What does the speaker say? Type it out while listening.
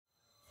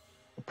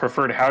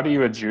Preferred, how do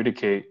you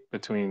adjudicate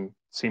between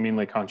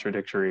seemingly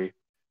contradictory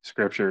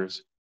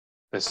scriptures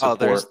that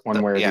support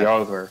one way or the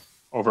other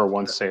over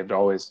once saved,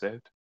 always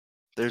saved?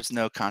 There's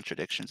no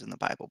contradictions in the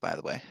Bible, by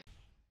the way.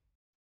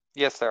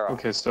 Yes, there are.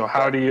 Okay, so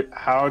how do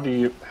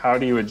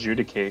you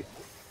adjudicate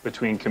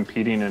between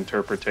competing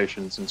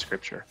interpretations in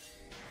Scripture?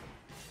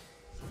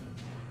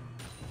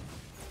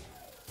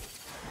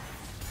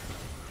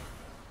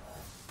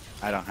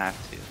 I don't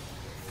have to.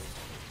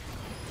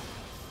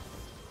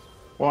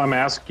 Well, I'm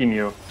asking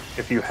you,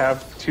 if you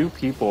have two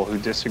people who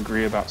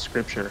disagree about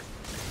Scripture,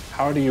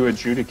 how do you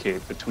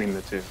adjudicate between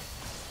the two?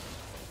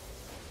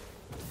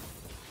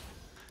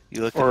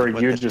 You look or at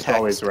what you the just text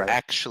always right?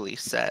 actually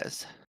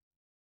says.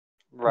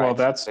 Right. Well,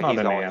 that's so not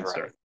he's an always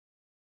answer. right.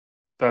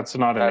 That's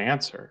not an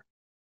answer.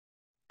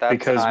 That's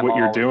Because I'm what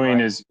you're always doing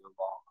right. is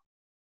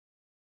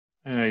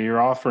you're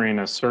offering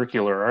a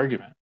circular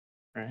argument,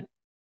 right?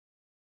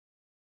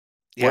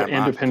 Yeah, What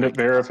independent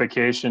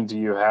verification do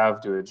you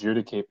have to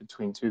adjudicate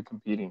between two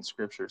competing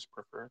scriptures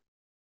preferred?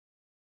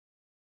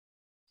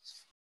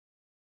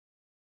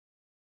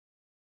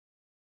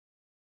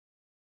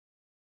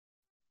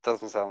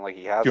 Doesn't sound like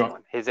he has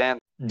one. His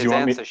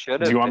answer should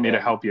have. Do you want me to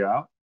help you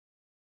out?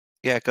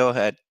 Yeah, go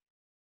ahead.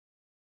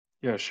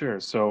 Yeah, sure.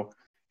 So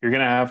you're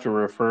going to have to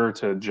refer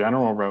to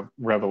general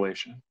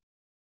revelation,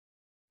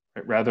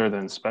 right, rather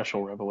than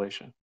special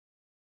revelation.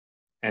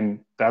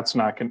 And that's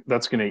going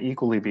to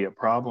equally be a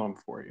problem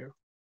for you,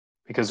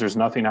 because there's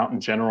nothing out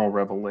in general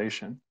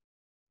revelation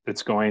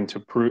that's going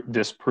to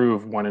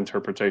disprove one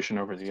interpretation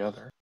over the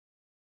other.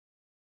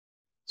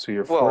 So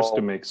you're forced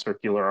to make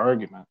circular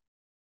argument.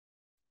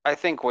 I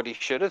think what he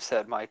should have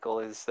said,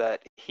 Michael, is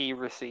that he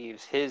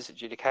receives his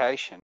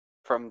adjudication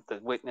from the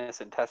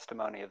witness and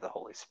testimony of the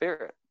Holy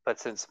Spirit. But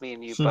since me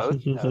and you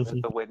both know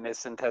that the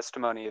witness and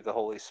testimony of the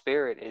Holy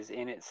Spirit is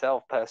in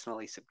itself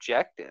personally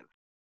subjective,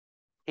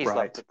 he's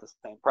left with the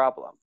same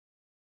problem.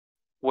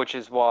 Which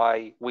is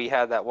why we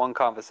had that one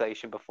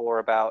conversation before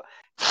about,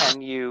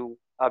 can you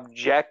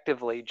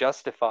objectively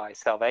justify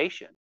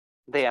salvation?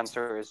 The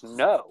answer is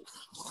no.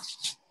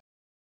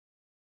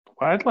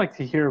 Well, I'd like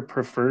to hear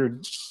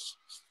preferred,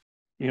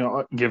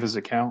 give his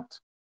account.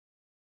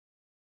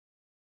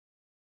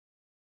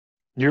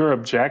 You're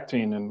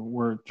objecting, and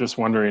we're just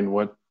wondering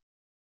what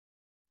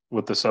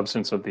the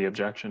substance of the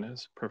objection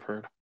is,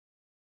 preferred.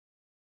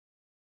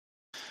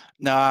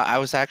 No, I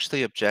was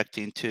actually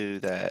objecting to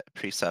that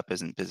Presupp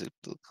isn't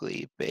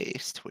biblically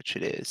based, which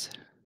it is.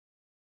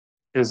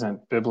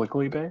 Isn't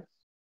biblically based?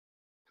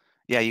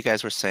 Yeah, you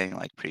guys were saying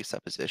like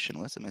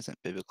presuppositionalism isn't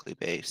biblically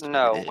based.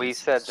 No, we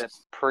said that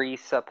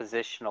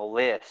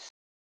presuppositionalists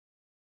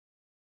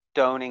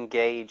don't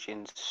engage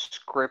in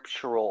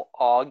scriptural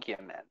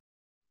argument.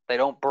 They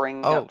don't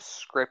bring up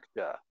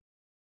scripture.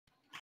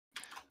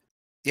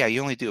 Yeah,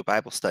 you only do a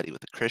Bible study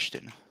with a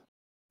Christian.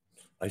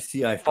 I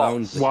see. I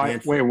found the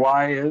answer. Wait,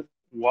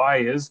 why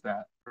is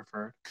that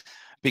preferred?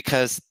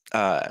 Because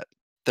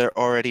they're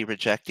already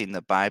rejecting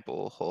the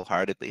Bible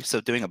wholeheartedly.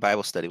 So doing a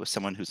Bible study with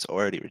someone who's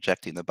already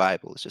rejecting the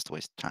Bible is just a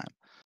waste of time.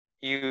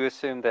 You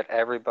assume that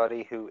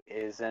everybody who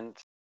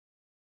isn't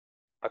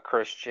a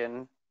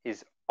Christian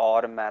is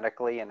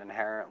automatically and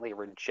inherently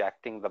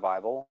rejecting the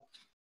Bible?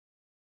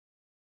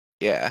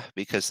 Yeah,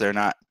 because they're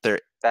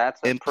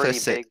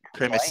implicit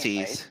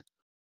premises.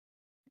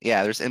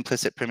 Yeah, there's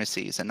implicit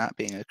premises and not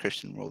being a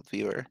Christian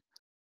worldviewer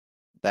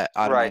that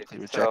automatically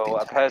rejecting. So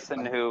a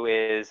person who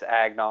is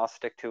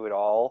agnostic to it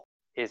all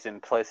is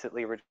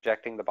implicitly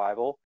rejecting the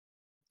Bible?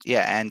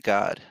 Yeah, and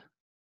God.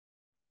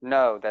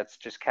 No, that's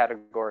just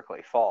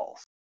categorically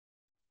false.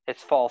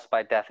 It's false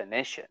by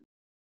definition.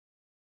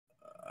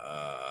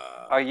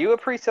 Are you a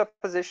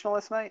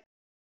presuppositionalist, mate?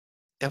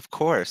 Of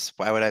course.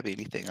 Why would I be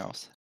anything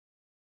else?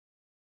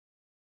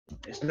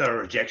 It's not a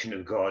rejection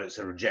of God, it's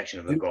a rejection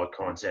of the God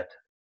concept.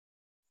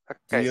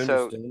 Okay,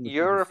 so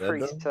you're a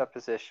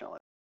presuppositionalist.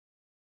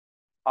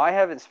 I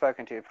haven't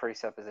spoken to a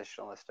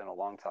presuppositionalist in a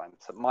long time.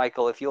 So,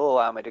 Michael, if you'll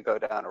allow me to go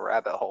down a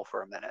rabbit hole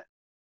for a minute.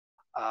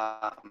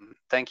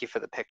 Thank you for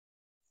the pick.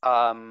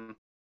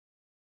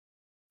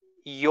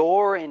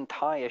 Your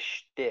entire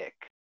shtick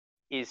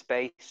is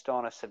based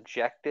on a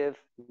subjective,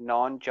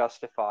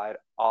 non-justified,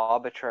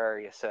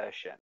 arbitrary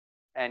assertion.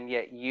 And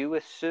yet you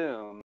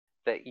assume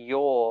that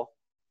your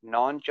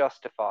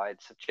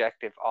non-justified,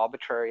 subjective,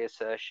 arbitrary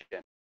assertion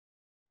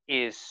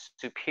is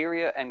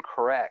superior and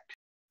correct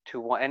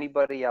to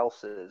anybody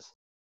else's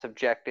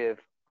subjective,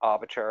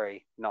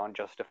 arbitrary,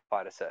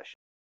 non-justified assertion.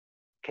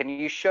 Can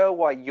you show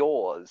why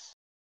yours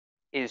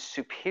is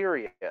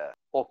superior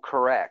or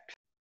correct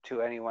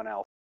to anyone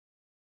else?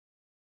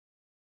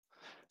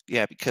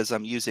 Yeah, because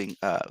I'm using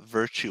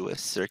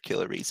virtuous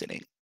circular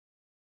reasoning.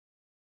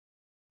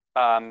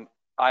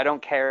 I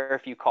don't care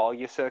if you call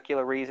your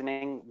circular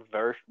reasoning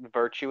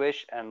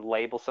virtuous and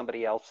label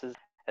somebody else's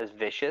as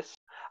vicious.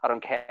 I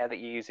don't care that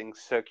you're using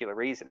circular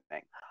reasoning.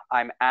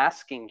 I'm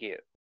asking you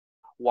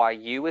why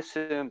you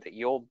assume that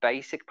your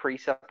basic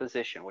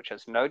presupposition, which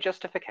has no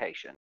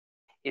justification,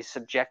 is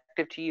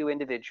subjective to you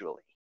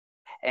individually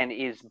and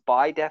is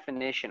by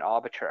definition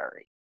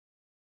arbitrary.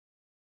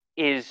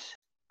 is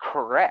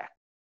correct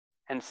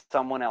and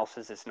someone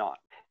else's is not.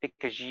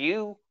 Because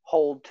you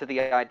hold to the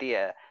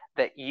idea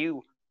that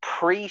you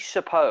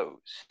presuppose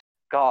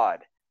God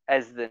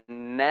as the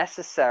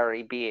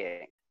necessary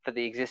being for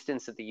the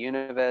existence of the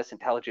universe,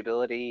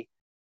 intelligibility,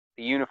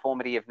 the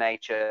uniformity of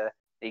nature,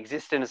 the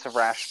existence of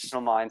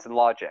rational minds and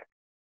logic.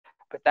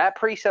 But that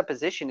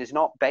presupposition is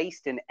not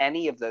based in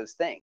any of those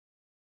things.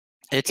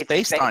 It's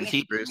based on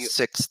Hebrews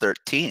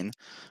 6:13.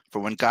 For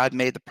when God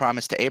made the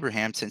promise to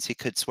Abraham, since he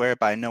could swear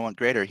by no one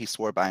greater, he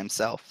swore by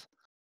himself.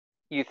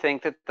 You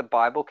think that the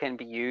Bible can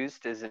be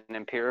used as an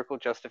empirical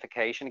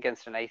justification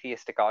against an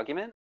atheistic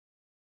argument?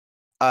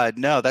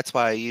 No, that's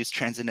why I use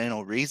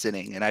transcendental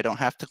reasoning, and I don't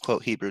have to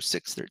quote Hebrews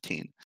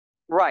 6:13.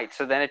 Right,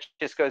 so then it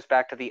just goes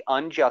back to the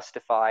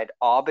unjustified,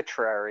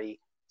 arbitrary,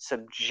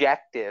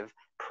 subjective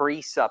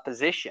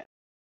presupposition.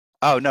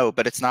 Oh, no,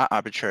 but it's not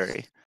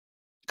arbitrary.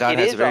 God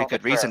has a very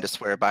good reason to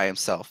swear by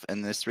himself,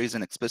 and this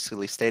reason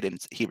explicitly stated in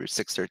Hebrews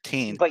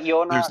 6:13. But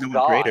you're not there's no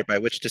God. One greater by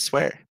which to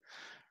swear.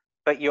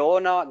 But you're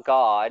not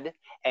God,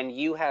 and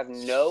you have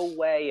no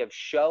way of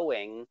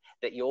showing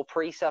that your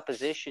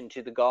presupposition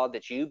to the God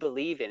that you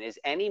believe in is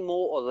any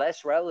more or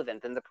less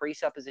relevant than the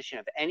presupposition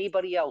of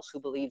anybody else who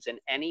believes in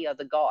any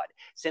other God.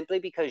 Simply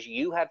because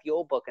you have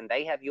your book and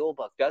they have your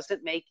book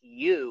doesn't make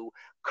you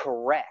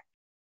correct.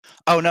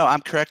 Oh, no,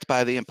 I'm correct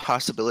by the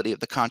impossibility of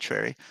the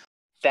contrary.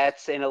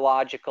 That's an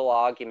illogical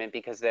argument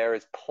because there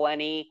is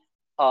plenty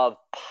of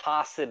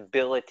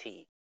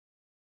possibility.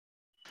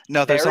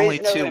 No, there's only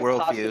two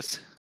worldviews.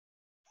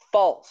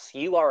 False.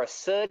 You are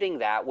asserting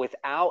that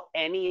without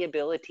any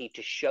ability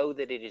to show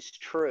that it is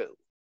true.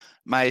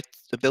 My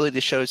ability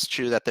to show is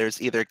true that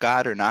there's either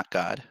God or not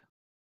God.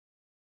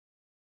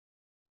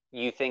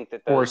 You think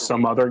that those or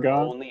some other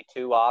God? Only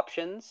two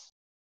options?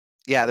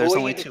 Yeah, there's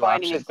only two options. Who are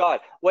you defining as God?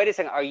 Wait a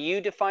second. Are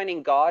you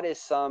defining God as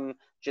some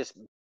just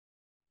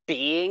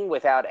being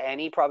without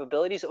any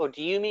probabilities, or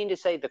do you mean to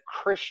say the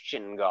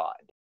Christian God?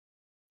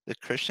 The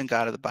Christian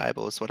God of the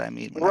Bible is what I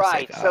mean when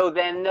I say God. So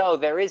then no,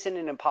 there isn't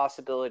an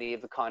impossibility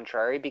of the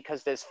contrary,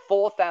 because there's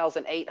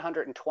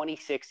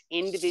 4,826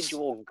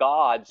 individual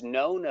gods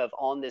known of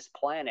on this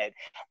planet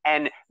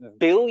and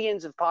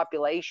billions of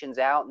populations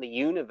out in the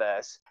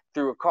universe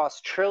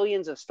across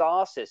trillions of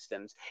star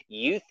systems.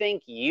 You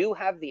think you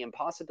have the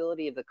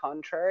impossibility of the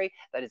contrary?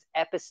 That is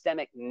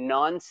epistemic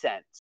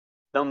nonsense.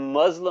 The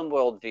Muslim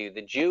worldview,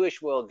 the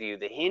Jewish worldview,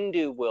 the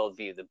Hindu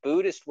worldview, the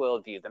Buddhist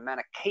worldview, the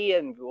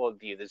Manichaean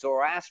worldview, the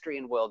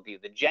Zoroastrian worldview,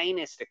 the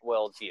Jainistic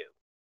worldview.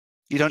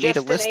 You don't need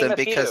to list them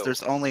because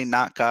there's only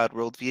not God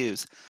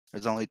worldviews.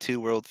 There's only two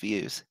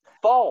worldviews.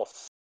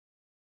 False.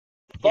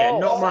 Yeah,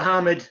 not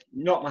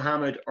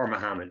Muhammad or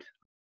Muhammad.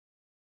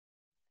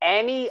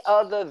 Any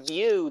other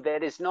view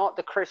that is not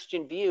the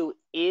Christian view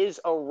is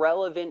a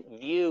relevant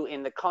view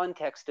in the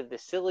context of the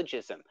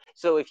syllogism.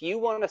 So if you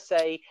want to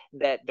say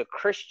that the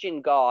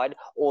Christian God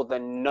or the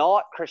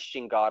not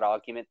Christian God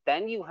argument,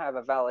 then you have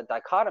a valid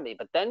dichotomy.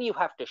 But then you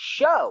have to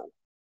show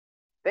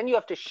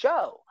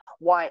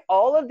why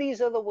all of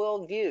these other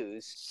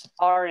worldviews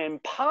are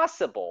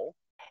impossible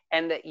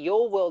and that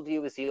your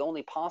worldview is the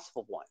only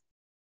possible one.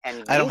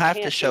 And I don't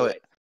have to show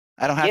it.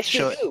 I don't have to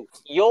show it. Yes, you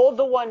do. You're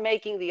the one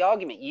making the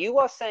argument. You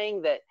are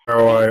saying that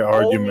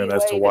argument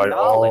as to why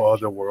all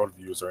other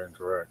worldviews are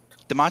incorrect.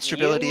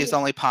 Demonstrability is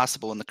only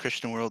possible in the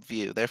Christian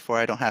worldview. Therefore,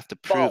 I don't have to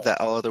prove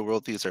that all other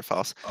worldviews are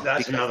false.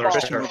 That's another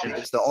Christian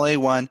worldview is the only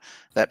one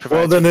that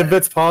Well, provides. then, if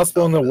it's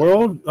possible in the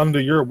world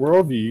under your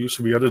worldview, you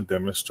should be able to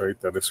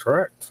demonstrate that it's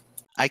correct.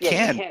 I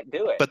can, you can't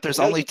do it. But there's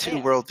only two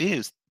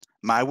worldviews: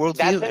 my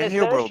worldview and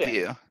your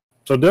worldview.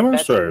 So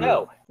demonstrate it.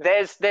 No,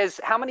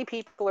 there's how many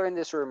people are in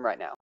this room right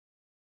now?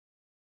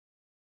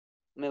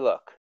 Let me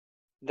look.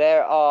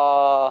 There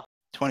are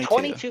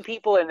 22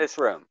 people in this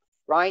room,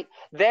 right?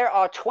 There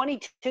are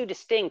 22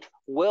 distinct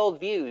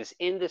worldviews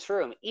in this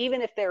room,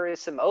 even if there is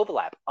some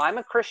overlap. I'm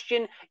a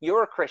Christian,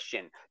 you're a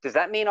Christian. Does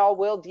that mean our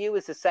worldview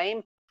is the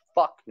same?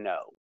 Fuck no.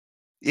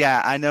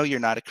 Yeah, I know you're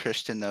not a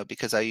Christian, though,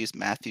 because I use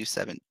Matthew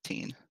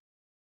 17.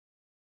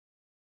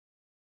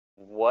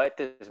 What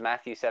does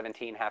Matthew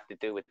 17 have to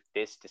do with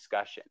this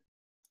discussion?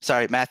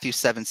 Sorry, Matthew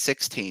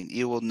 7:16.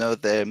 You will know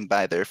them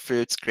by their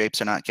fruits.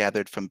 Grapes are not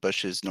gathered from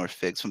bushes, nor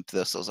figs from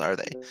thistles, are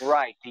they?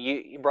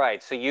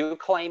 Right. So you're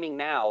claiming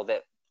now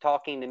that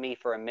talking to me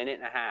for a minute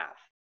and a half.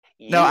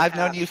 No, I've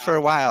known you for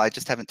a while. I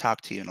just haven't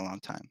talked to you in a long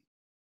time.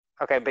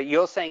 Okay, but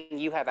you're saying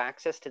you have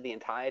access to the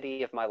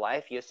entirety of my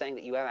life. You're saying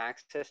that you have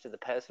access to the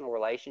personal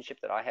relationship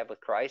that I have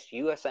with Christ.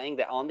 You are saying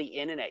that on the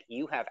internet,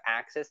 you have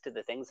access to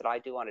the things that I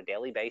do on a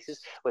daily basis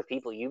with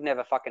people you've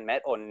never fucking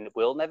met or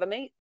will never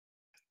meet?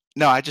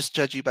 No, I just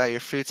judge you by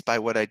your fruits, by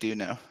what I do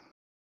know.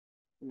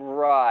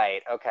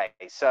 Right. Okay.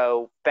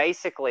 So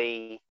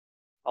basically,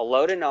 a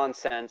load of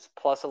nonsense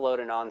plus a load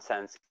of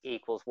nonsense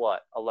equals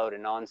what? A load of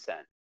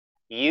nonsense.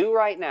 You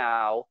right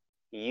now,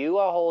 you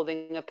are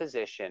holding a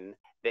position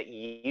that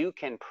you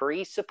can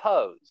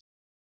presuppose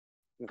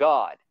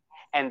God,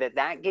 and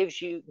that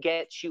gets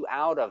you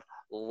out of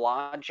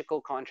logical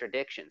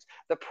contradictions.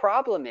 The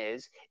problem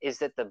is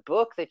that the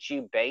book that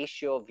you base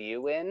your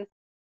view in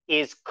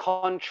is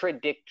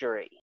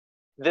contradictory.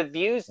 The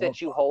views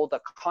that you hold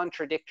are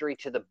contradictory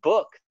to the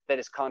book that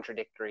is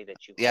contradictory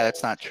that you hold. Yeah,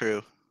 that's not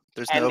true.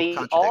 There's no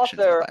contradiction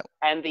in the Bible.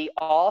 And the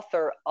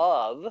author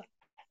of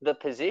the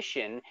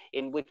position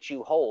in which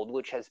you hold,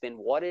 which has been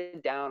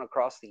watered down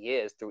across the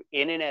years through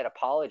internet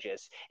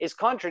apologists, is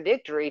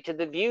contradictory to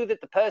the view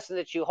that the person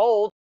that you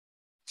hold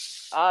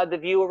the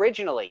view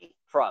originally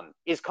from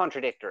is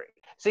contradictory.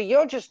 So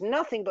you're just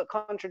nothing but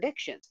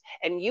contradictions.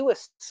 And you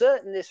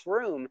assert in this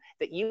room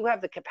that you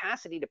have the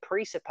capacity to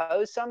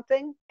presuppose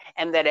something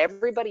and that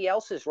everybody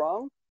else is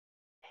wrong.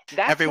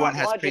 That's Everyone not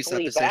has logically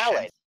presuppositions.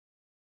 valid.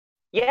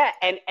 Yeah,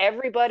 and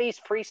everybody's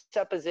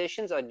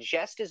presuppositions are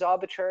just as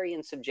arbitrary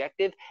and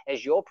subjective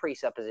as your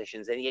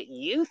presuppositions, and yet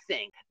you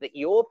think that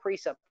your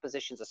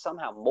presuppositions are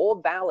somehow more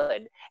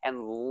valid and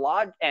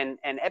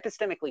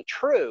epistemically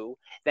true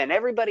than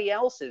everybody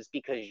else's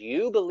because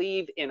you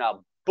believe in a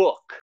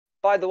book.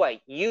 By the way,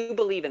 you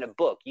believe in a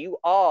book. You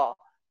are,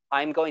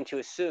 I'm going to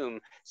assume,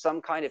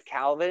 some kind of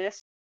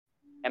Calvinist.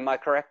 Am I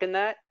correct in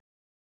that?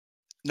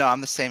 No,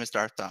 I'm the same as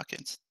Darth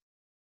Dawkins.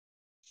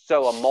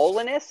 So a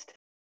Molinist?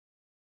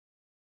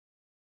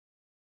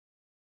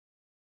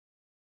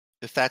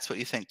 If that's what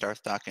you think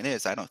Darth Dawkins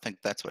is, I don't think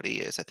that's what he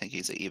is. I think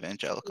he's an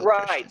evangelical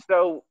Right. Christian.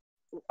 So,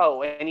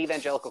 an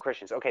evangelical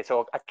Christians. Okay,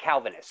 so a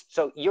Calvinist.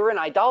 So you're an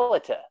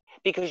idolater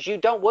because you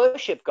don't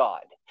worship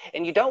God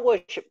and you don't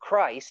worship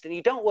Christ and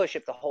you don't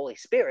worship the Holy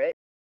Spirit.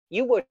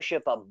 You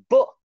worship a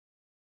book.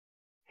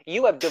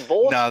 You have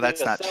divorced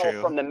yourself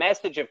from the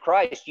message of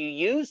Christ. You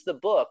use the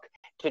book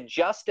to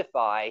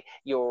justify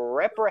your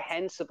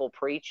reprehensible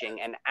preaching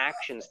and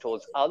actions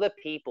towards other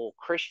people,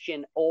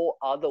 Christian or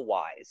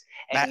otherwise.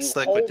 And Matt you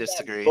Slick hold would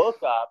disagree. that book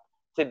up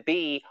to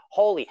be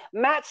holy.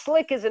 Matt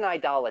Slick is an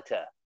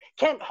idolater.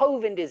 Kent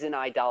Hovind is an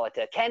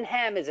idolater. Ken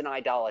Ham is an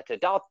idolater.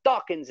 Darth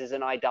Dawkins is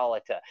an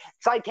idolater.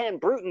 Saitan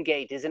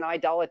Brutengate is an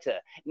idolater.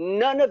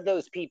 None of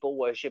those people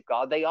worship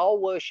God. They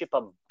all worship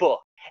a book.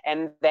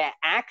 And their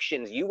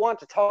actions, you want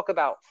to talk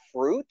about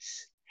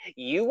fruits?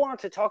 You want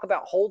to talk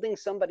about holding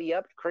somebody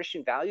up to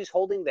Christian values,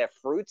 holding their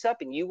fruits up,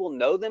 and you will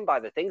know them by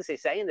the things they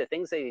say and the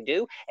things they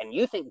do? And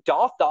you think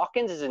Darth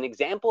Dawkins is an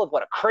example of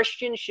what a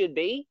Christian should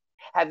be?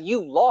 Have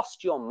you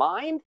lost your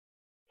mind?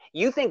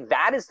 You think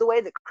that is the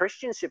way that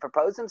Christians should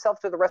propose themselves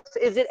to the rest?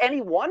 Is it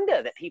any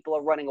wonder that people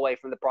are running away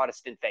from the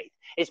Protestant faith?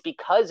 It's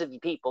because of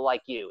people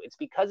like you. It's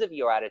because of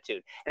your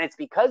attitude. And it's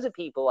because of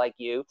people like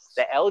you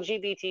that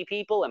LGBT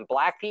people and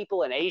black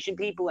people and Asian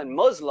people and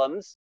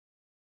Muslims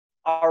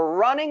are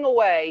running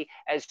away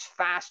as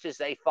fast as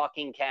they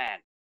fucking can.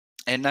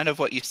 And none of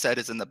what you said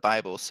is in the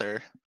Bible,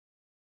 sir.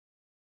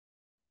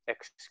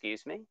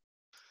 Excuse me?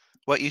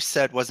 What you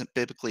said wasn't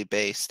biblically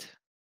based.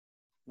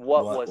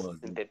 What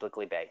wasn't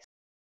biblically based?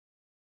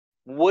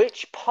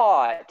 Which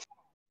part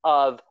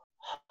of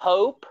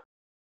hope,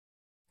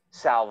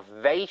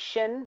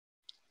 salvation,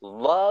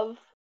 love,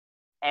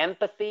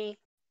 empathy,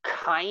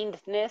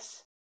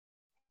 kindness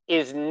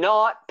is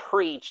not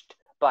preached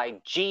by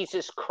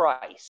Jesus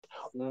Christ?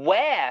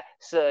 Where,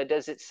 sir,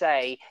 does it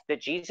say that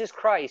Jesus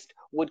Christ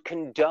would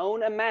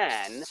condone a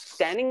man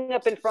standing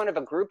up in front of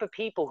a group of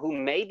people who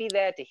may be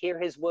there to hear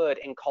his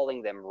word and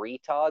calling them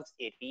retards,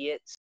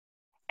 idiots,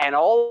 and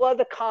all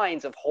other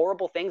kinds of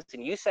horrible things,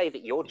 and you say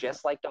that you're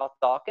just like Darth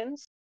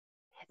Dawkins?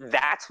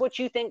 That's what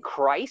you think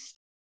Christ's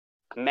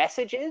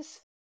message is?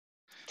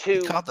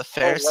 He called the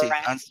Pharisees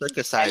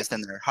uncircumcised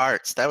in their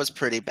hearts. That was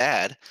pretty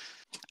bad.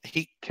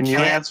 Can you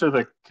answer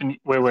her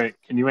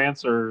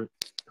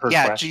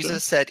question?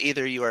 Jesus said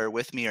either you are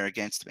with me or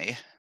against me.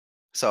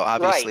 So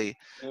obviously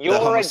the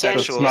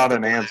homosexuals, that's not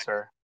an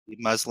answer.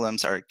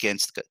 Muslims are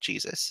against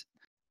Jesus.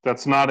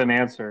 That's not an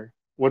answer.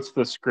 What's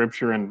the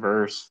scripture and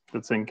verse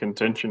that's in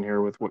contention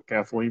here with what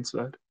Kathleen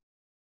said?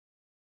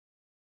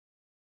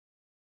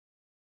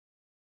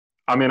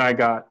 I mean, I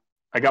got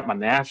my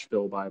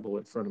Nashville Bible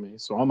in front of me,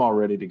 so I'm all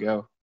ready to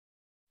go.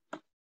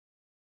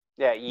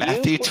 Yeah,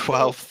 Matthew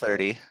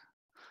 12:30.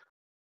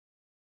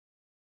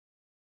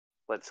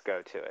 Let's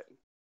go to it.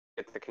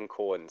 Get the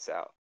concordance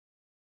out.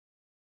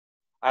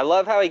 I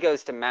love how he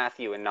goes to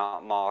Matthew and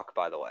not Mark,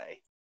 by the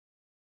way.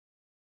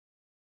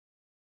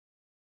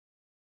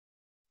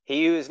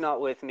 He who is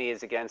not with me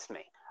is against me.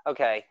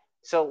 Okay,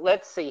 so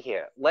let's see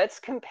here. Let's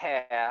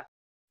compare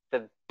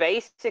the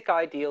basic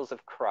ideals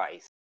of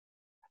Christ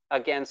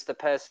against the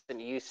person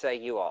you say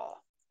you are,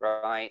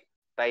 right?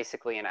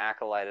 Basically an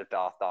acolyte of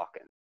Darth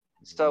Dawkins.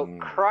 So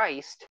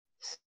Christ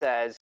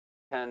says,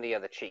 turn the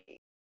other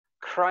cheek.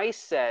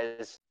 Christ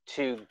says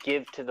to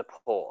give to the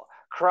poor.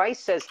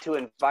 Christ says to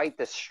invite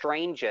the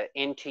stranger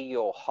into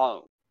your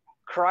home.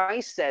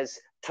 Christ says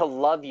to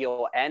love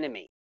your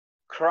enemy.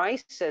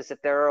 Christ says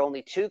that there are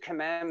only two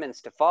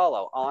commandments to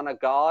follow: honor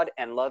God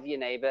and love your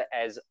neighbor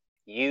as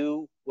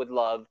you would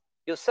love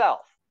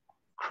yourself.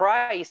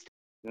 Christ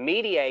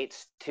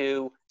mediates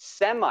to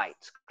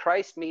Semites.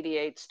 Christ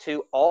mediates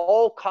to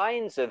all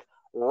kinds of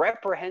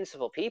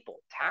reprehensible people: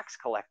 tax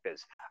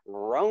collectors,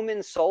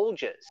 Roman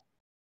soldiers,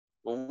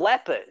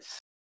 lepers,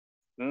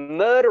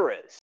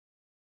 murderers.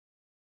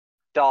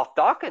 Darth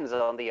Dawkins,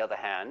 on the other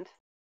hand,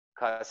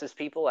 cusses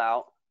people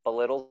out,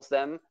 belittles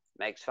them,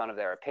 makes fun of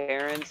their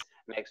appearance,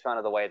 makes fun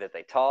of the way that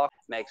they talk,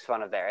 makes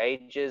fun of their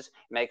ages,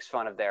 makes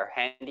fun of their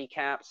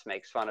handicaps,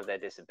 makes fun of their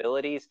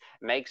disabilities,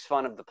 makes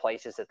fun of the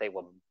places that they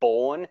were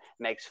born,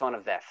 makes fun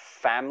of their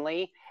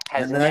family,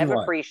 has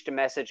never preached a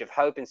message of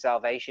hope and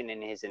salvation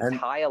in his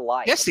entire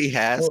life. Yes, he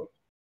has.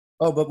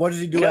 But what does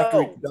he do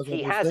after he does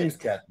all those things,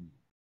 Captain?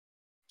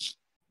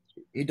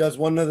 He does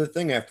one other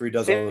thing after he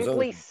does all those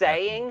other things. Simply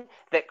saying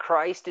that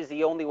Christ is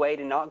the only way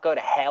to not go to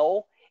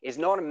hell is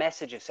not a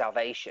message of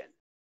salvation.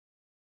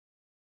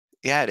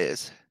 Yeah, it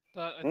is.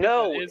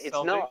 No, it's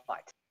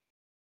not.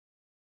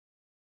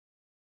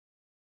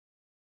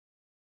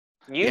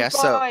 You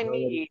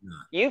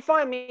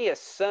find me a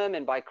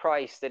sermon by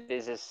Christ that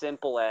is as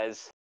simple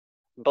as,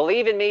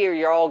 believe in me or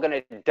you're all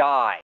going to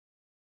die.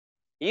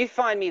 You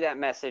find me that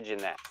message in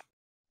that,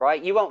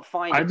 right? You won't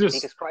find it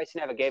because Christ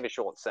never gave a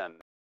short sermon.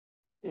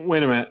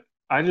 Wait a minute.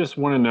 I just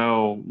want to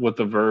know what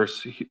the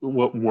verse,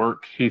 what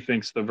work he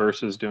thinks the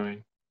verse is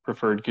doing.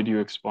 Preferred, could you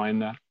explain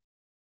that?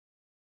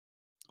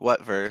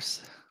 What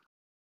verse?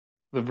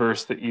 The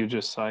verse that you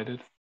just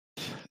cited.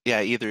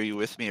 Yeah, either you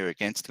with me or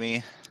against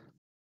me.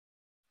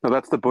 No,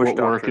 that's the Bush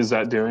doctrine. What work is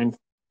that doing?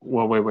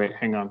 Well, wait,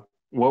 hang on.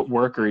 What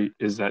work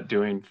is that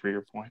doing for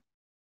your point?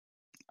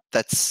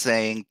 That's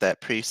saying that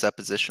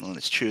presuppositional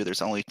is true.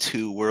 There's only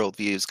two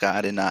worldviews,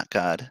 God and not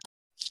God.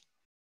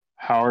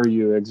 How are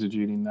you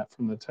exegeting that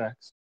from the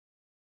text?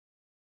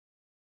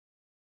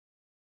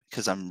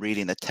 Because I'm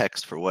reading the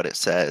text for what it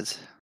says.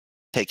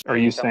 Are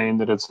you saying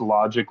that it's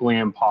logically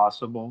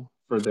impossible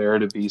for there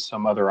to be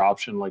some other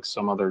option, like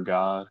some other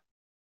God?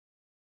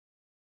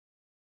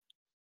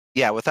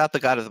 Yeah, without the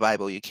God of the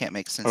Bible, you can't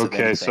make sense of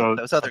anything. So,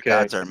 those other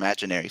gods are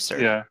imaginary, sir.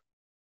 Yeah.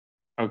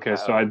 Okay,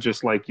 so I'd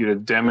just like you to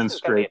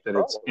demonstrate that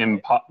it's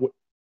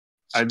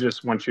I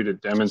just want you to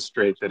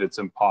demonstrate that it's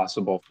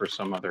impossible for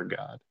some other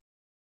God.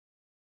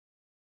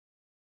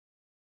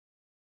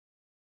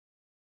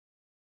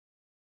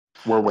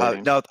 We're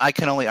waiting. No, I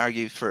can only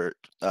argue for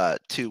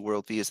two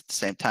worldviews at the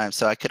same time.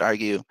 So I could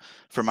argue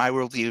for my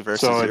worldview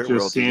versus your worldview. So it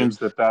just seems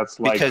that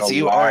that's like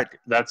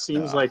that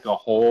seems like a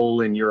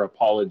hole in your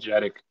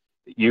apologetic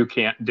that you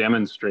can't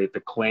demonstrate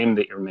the claim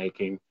that you're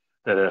making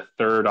that a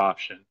third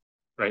option,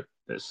 right,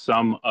 that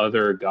some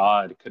other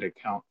God could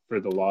account for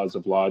the laws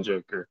of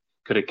logic or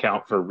could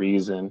account for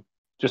reason.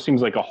 Just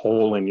seems like a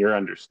hole in your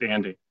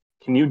understanding.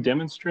 Can you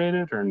demonstrate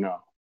it or no?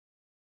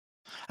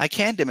 I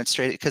can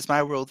demonstrate it because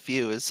my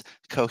worldview is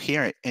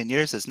coherent and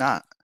yours is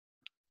not.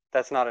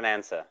 That's not an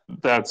answer.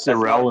 That's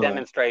irrelevant. Not a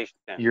demonstration.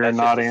 You're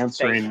not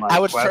answering my question. I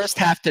would first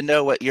have to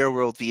know what your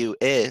worldview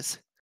is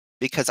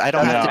because I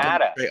don't have to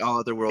demonstrate all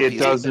other worldviews. It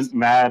doesn't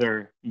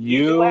matter.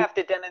 You have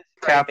to demonstrate.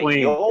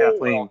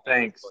 Kathleen,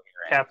 thanks.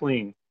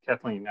 Kathleen,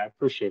 I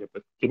appreciate it,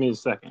 but give me a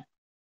second.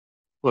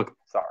 Look,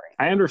 sorry.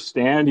 I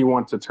understand you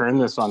want to turn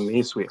this on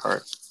me,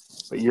 sweetheart,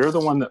 but you're the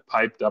one that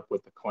piped up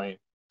with the claim.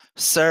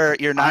 Sir,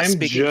 you're not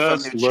speaking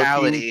from neutrality.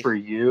 I'm just looking for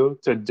you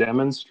to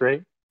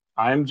demonstrate.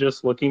 I'm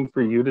just looking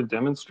for you to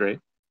demonstrate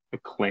a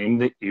claim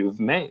that you've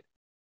made.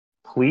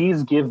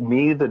 Please give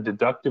me the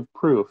deductive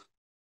proof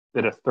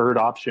that a third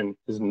option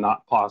is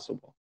not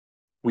possible.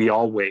 We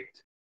all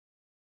wait.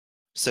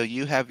 So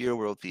you have your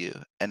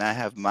worldview, and I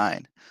have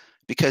mine.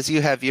 Because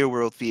you have your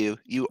worldview,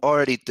 you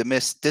already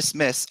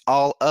dismiss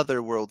all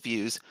other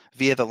worldviews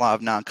via the law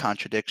of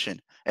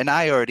non-contradiction. And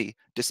I already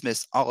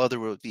dismiss all other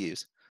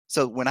worldviews.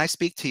 So when I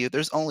speak to you,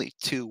 there's only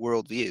two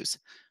worldviews.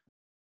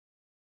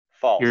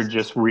 False. You're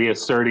just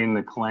reasserting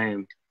the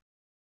claim.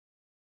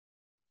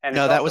 And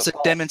no, that was a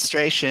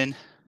demonstration.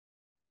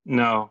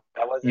 No,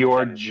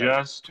 you're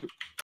just...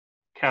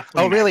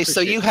 Kathleen, oh, really? So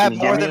you have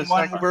more than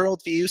one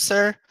worldview,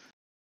 sir?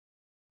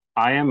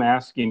 I am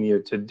asking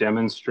you to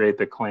demonstrate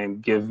the claim.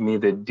 Give me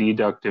the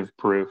deductive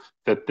proof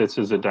that this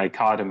is a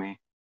dichotomy.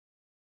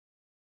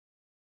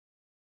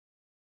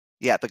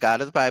 Yeah, the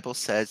God of the Bible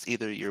says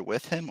either you're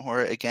with him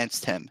or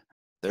against him.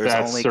 There's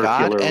That's only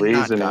God and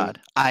reasoning. not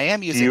God. I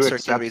am using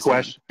circular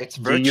reasoning. It's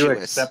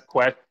virtuous.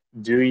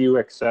 Do you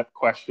accept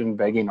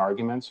question-begging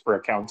arguments for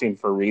accounting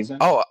for reason?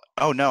 Oh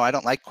no, I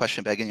don't like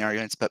question-begging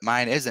arguments, but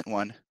mine isn't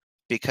one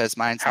because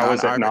mine's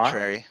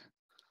non-arbitrary.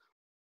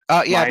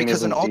 Yeah,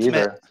 because an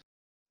ultimate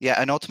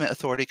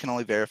authority can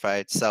only verify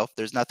itself.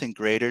 There's nothing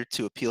greater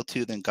to appeal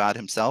to than God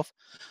himself,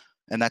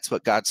 and that's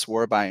what God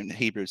swore by in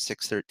Hebrews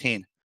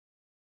 6:13.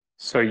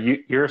 So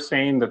you're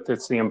saying that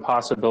it's the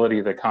impossibility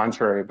of the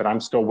contrary, but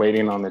I'm still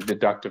waiting on the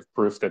deductive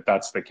proof that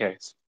that's the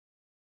case.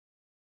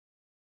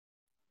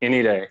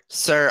 Any day.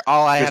 Sir,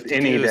 all I have to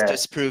do is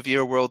disprove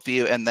your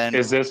worldview, and then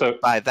is this a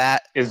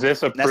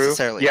proof?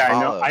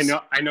 Yeah,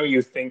 I know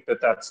you think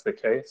that that's the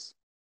case,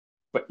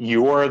 but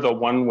you're the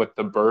one with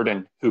the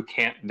burden who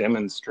can't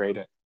demonstrate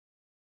it.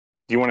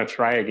 Do you want to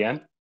try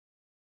again?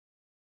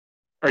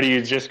 Or are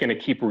you just going to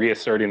keep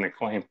reasserting the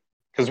claim?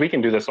 Because we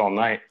can do this all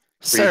night.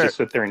 Sir, you just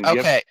sit there and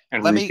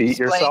let me explain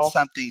yourself.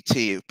 Something to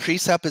you.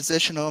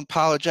 Presuppositional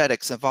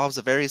apologetics involves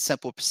a very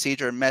simple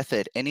procedure and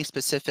method. Any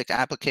specific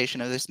application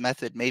of this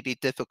method may be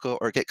difficult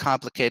or get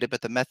complicated,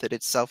 but the method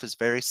itself is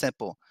very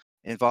simple.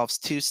 involves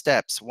 2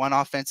 steps, one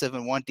offensive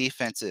and one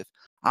defensive.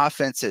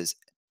 Offenses,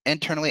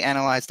 internally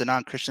analyze the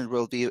non-Christian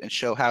worldview and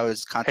show how it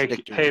is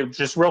contradictory. Hey,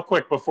 just real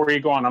quick before you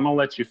go on, I'm going to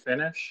let you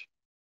finish,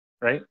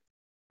 right?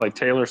 Like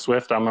Taylor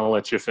Swift, I'm going to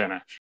let you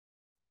finish.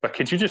 But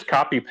could you just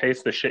copy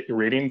paste the shit you're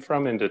reading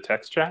from into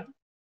text chat?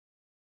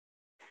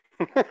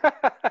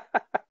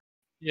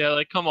 Yeah,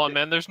 like, come on,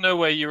 man. There's no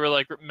way you were,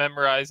 like,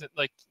 memorizing,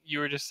 like, you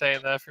were just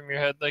saying that from your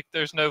head. Like,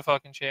 there's no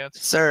fucking chance.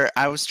 Sir,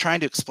 I was trying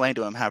to explain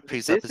to him how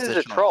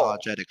presuppositional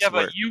apologetics work.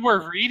 Yeah, but you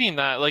were reading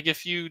that. Like,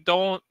 if you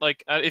don't,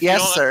 like, if yes,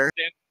 you don't sir.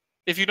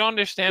 If you don't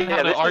understand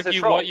how to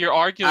argue what you're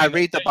arguing... I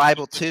read the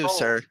Bible too,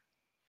 sir.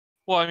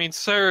 Well, I mean,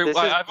 sir,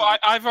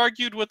 I've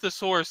argued with the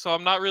source, so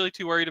I'm not really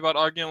too worried about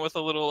arguing with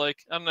a little, like,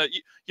 I don't know.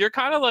 You're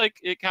kind of like,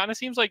 it kind of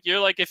seems like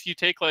you're like if you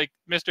take, like,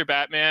 Mr.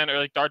 Batman or,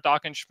 like,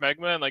 Dawkins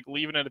Schmegma and, like,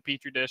 leave it in a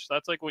petri dish.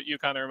 That's, like, what you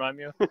kind of remind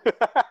me of.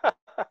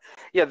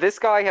 Yeah, this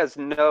guy has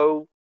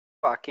no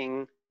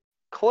fucking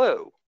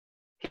clue.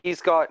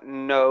 He's got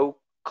no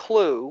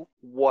clue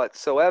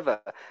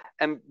whatsoever.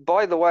 And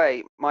by the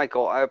way,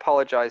 Michael, I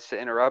apologize for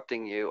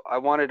interrupting you. I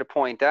wanted to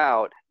point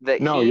out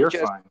that you're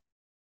fine.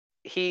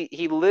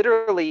 He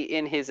literally,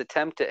 in his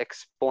attempt to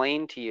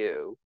explain to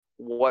you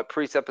what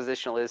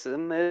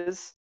presuppositionalism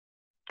is,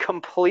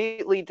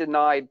 completely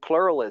denied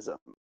pluralism.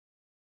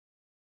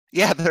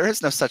 Yeah, there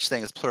is no such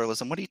thing as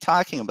pluralism. What are you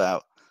talking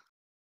about?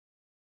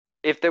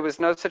 If there was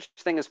no such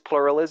thing as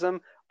pluralism,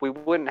 we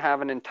wouldn't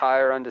have an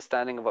entire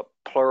understanding of what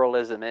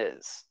pluralism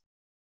is.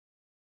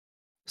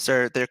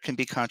 Sir, there can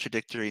be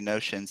contradictory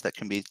notions that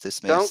can be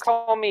dismissed. Don't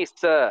call me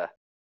sir.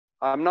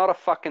 I'm not a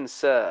fucking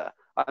sir.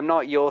 I'm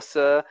not your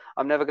sir.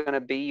 I'm never going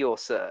to be your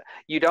sir.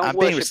 You don't I'm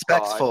worship being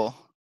respectful.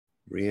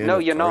 God. No,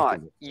 you're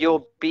not.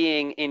 You're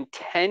being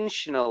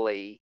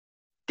intentionally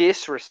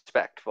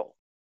disrespectful.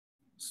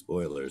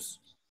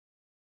 Spoilers.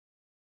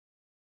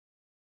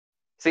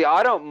 See,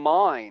 I don't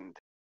mind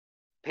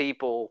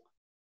people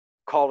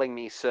calling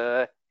me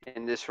sir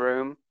in this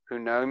room who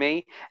know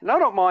me. And I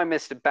don't mind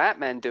Mr.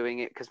 Batman doing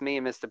it because me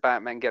and Mr.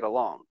 Batman get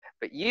along.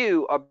 But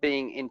you are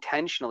being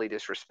intentionally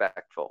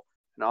disrespectful.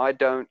 And I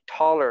don't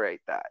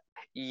tolerate that.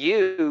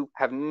 You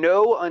have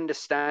no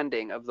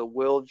understanding of the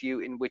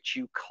worldview in which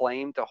you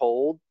claim to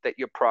hold that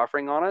you're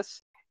proffering on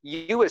us.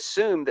 You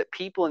assume that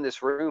people in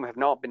this room have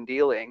not been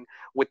dealing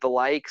with the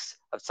likes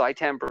of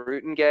Saitan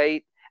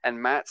Brutengate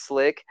and Matt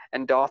Slick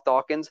and Darth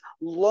Dawkins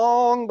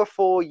long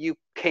before you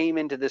came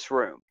into this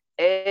room.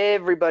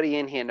 Everybody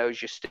in here knows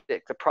your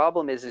stick. The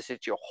problem is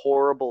that you're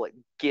horrible at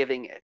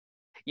giving it.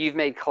 You've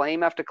made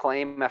claim after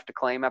claim after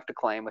claim after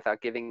claim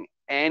without giving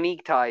any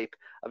type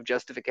of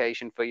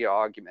justification for your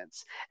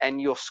arguments.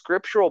 And your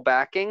scriptural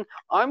backing,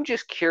 I'm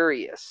just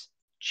curious,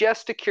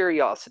 just a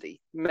curiosity,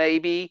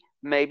 maybe,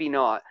 maybe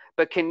not.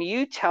 But can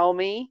you tell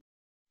me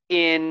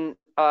in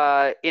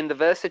the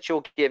verse that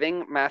you're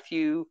giving,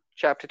 Matthew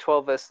chapter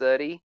 12, verse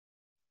 30,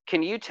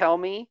 can you tell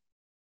me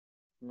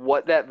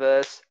what that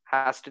verse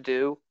has to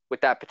do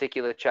with that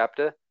particular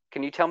chapter?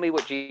 Can you tell me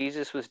what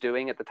Jesus was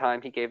doing at the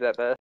time he gave that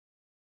verse?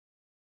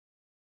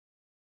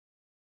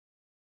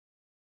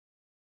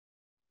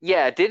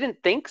 Yeah, didn't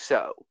think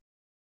so.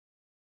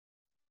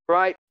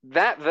 Right?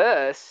 That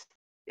verse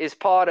is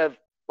part of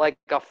like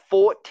a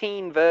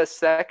 14-verse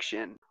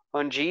section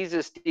on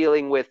Jesus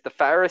dealing with the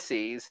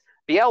Pharisees,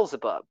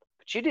 Beelzebub.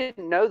 But you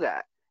didn't know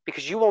that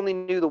because you only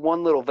knew the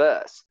one little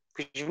verse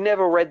because you've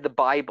never read the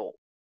Bible.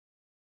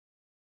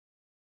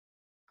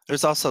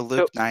 There's also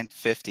Luke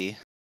 9:50.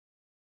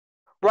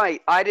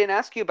 Right. I didn't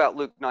ask you about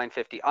Luke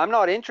 9:50. I'm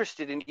not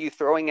interested in you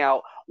throwing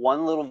out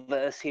one little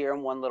verse here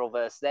and one little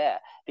verse there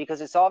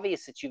because it's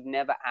obvious that you've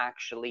never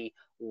actually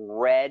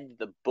read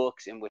the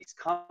books in which it's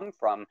come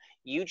from.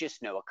 You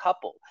just know a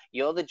couple.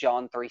 You're the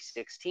John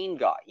 3:16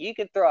 guy. You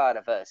could throw out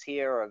a verse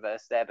here or a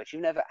verse there, but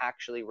you've never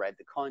actually read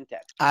the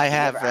context. I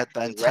have read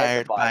the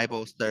entire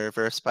Bible, sir,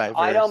 verse by verse.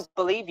 I don't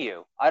believe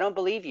you. I don't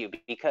believe you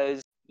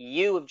because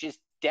you have just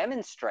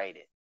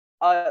demonstrated.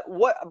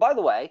 By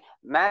the way,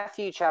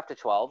 Matthew chapter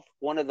 12,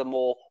 one of the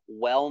more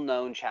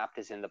well-known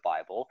chapters in the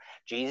Bible,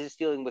 Jesus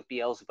dealing with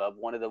Beelzebub,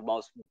 one of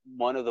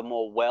the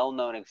more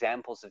well-known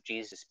examples of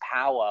Jesus'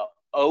 power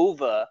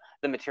over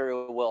the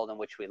material world in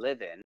which we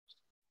live in,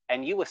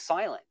 and you were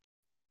silent.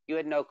 You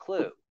had no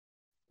clue,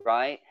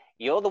 right?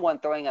 You're the one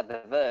throwing out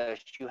the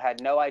verse. You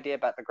had no idea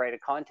about the greater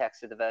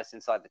context of the verse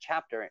inside the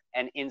chapter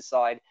and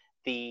inside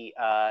the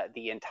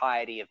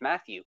entirety of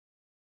Matthew.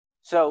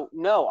 So,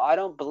 no, I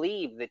don't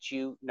believe that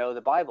you know the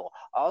Bible.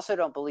 I also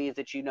don't believe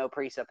that you know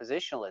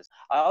presuppositionalism.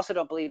 I also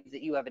don't believe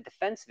that you have a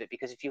defense of it,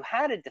 because if you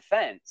had a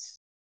defense,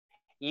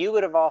 you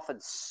would have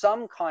offered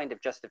some kind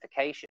of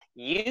justification.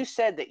 You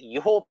said that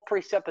your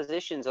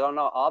presuppositions are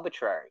not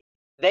arbitrary.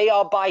 They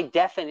are by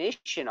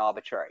definition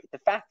arbitrary. The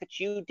fact that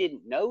you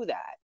didn't know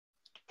that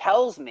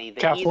tells me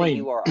that Kathleen, either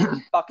you are a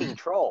fucking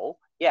troll.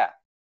 Yeah.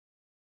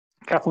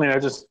 Kathleen,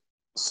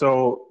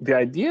 so the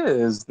idea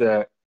is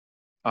that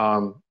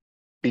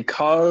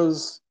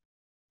because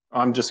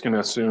I'm just going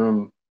to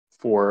assume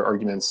for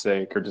argument's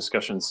sake or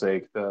discussion's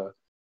sake, the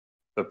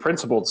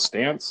principled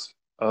stance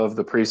of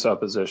the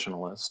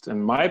presuppositionalist, and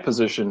my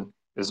position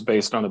is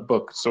based on a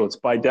book. So it's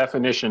by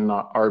definition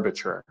not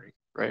arbitrary,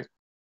 right?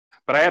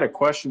 But I had a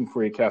question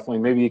for you,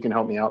 Kathleen. Maybe you can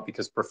help me out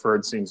because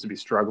Preferred seems to be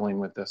struggling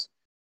with this.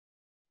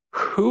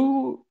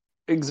 Who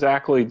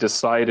exactly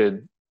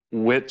decided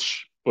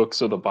which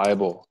books of the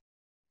Bible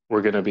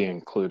were going to be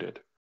included?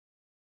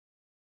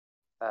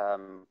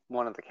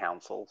 One of the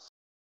councils.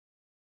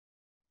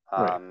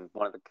 Right.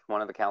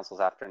 One of the councils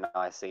after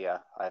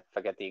Nicaea. I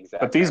forget the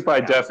exact. But these, by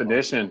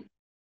definition,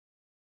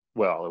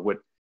 well, it would.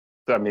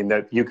 I mean,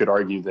 that you could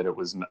argue that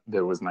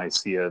there was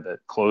Nicaea that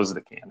closed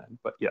the canon,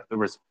 but yeah, there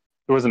was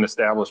an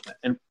establishment.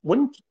 And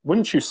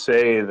wouldn't you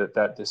say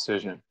that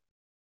decision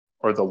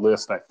or the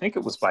list? I think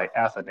it was by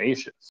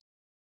Athanasius,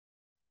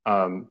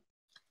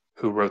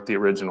 who wrote the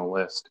original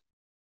list.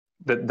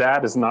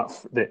 That's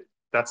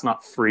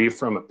not free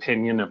from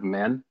opinion of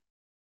men,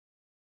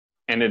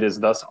 and it is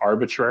thus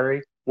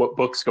arbitrary what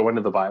books go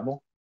into the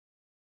Bible.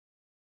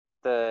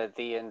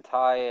 The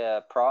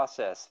entire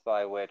process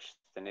by which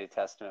the New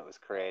Testament was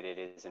created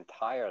is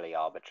entirely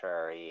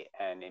arbitrary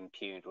and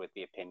impugned with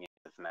the opinion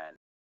of men.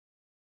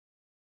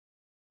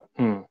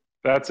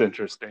 That's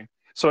interesting.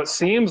 So it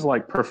seems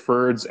like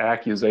Preferred's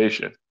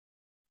accusation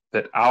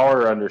that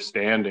our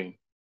understanding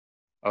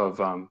of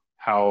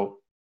how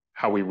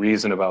we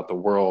reason about the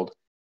world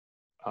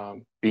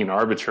being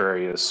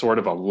arbitrary is sort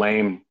of a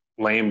lame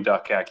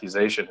duck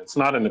accusation. It's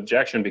not an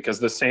objection because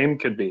the same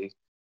could be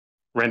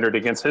rendered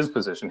against his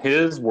position.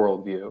 His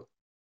worldview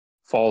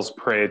falls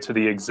prey to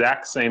the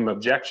exact same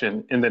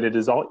objection in that it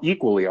is all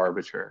equally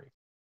arbitrary,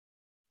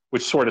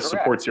 which sort of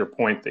supports your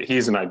point that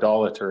he's an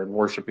idolater and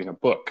worshiping a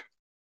book.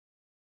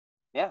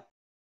 Yeah.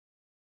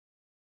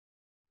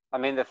 I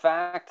mean, the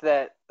fact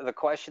that the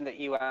question that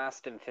you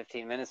asked him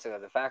 15 minutes ago,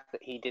 the fact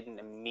that he didn't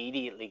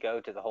immediately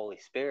go to the Holy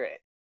Spirit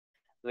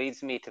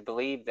leads me to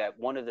believe that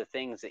one of the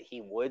things that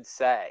he would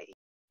say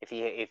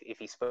if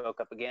he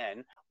spoke up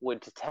again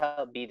would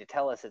be to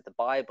tell us that the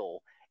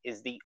Bible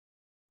is the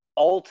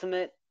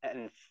ultimate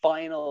and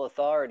final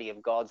authority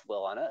of God's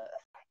will on earth.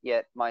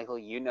 Yet, Michael,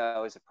 you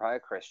know as a prior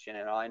Christian,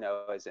 and I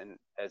know as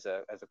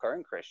a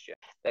current Christian,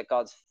 that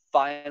God's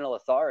final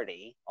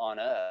authority on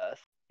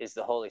earth is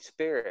the Holy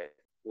Spirit,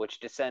 which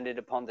descended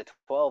upon the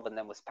 12 and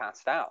then was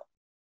passed out.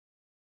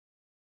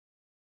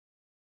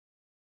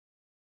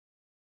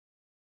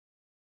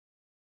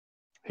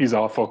 He's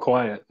awful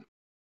quiet.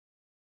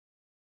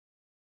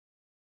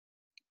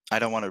 I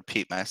don't want to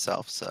repeat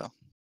myself, so.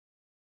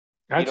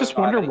 I just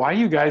wonder why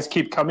you guys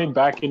keep coming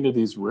back into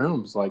these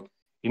rooms. Like,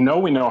 we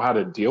know how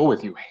to deal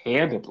with you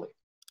handedly.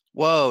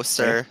 Whoa,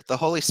 sir. Right? The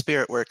Holy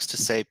Spirit works to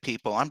save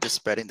people. I'm just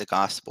spreading the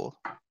gospel.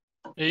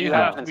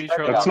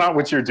 That's not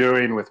what you're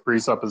doing with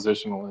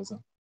presuppositionalism.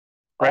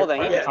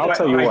 Right? I'll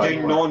tell you what.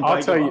 Doing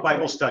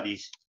non-Bible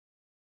studies.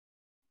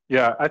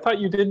 Yeah, I thought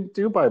you didn't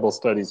do Bible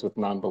studies with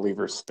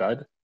non-believers,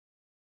 stud.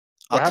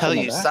 I'll tell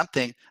you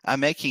something.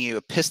 I'm making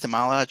you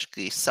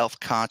epistemologically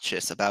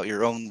self-conscious about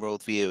your own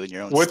worldview and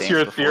your own. What's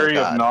your theory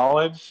of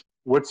knowledge?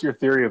 What's your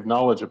theory of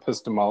knowledge,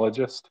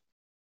 epistemologist?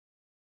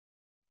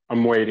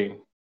 I'm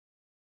waiting.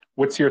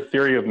 What's your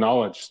theory of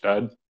knowledge,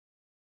 stud?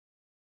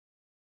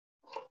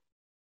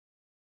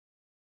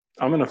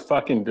 I'm gonna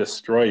fucking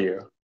destroy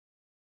you.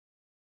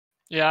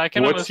 Yeah, I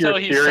can almost tell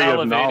he's salivating. What's your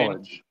theory of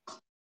knowledge?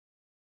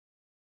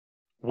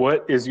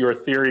 What is your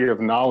theory of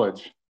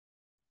knowledge?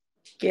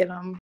 Get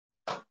him.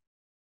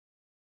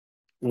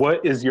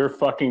 What is your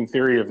fucking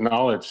theory of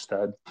knowledge,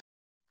 stud? Are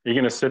you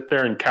going to sit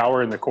there and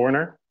cower in the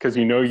corner because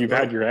you know you've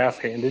had your ass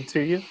handed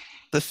to you?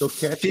 The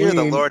fear of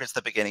the Lord is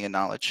the beginning of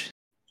knowledge.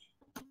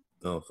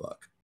 Oh,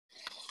 fuck.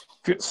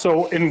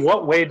 So in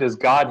what way does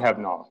God have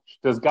knowledge?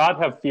 Does God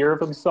have fear of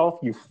himself,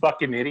 you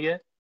fucking idiot?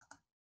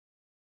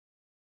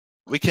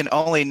 We can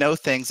only know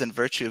things in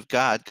virtue of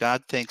God.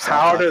 God thinks.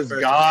 How does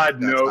God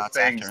know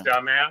things,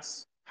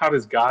 dumbass? How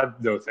does God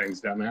know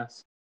things,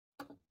 dumbass?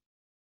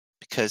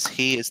 Because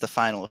he is the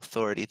final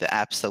authority, the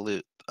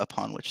absolute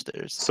upon which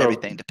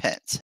everything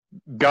depends.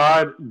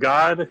 God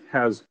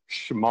has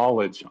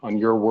schmallage on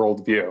your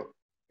worldview.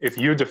 If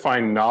you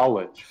define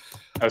knowledge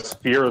as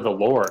fear of the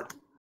Lord,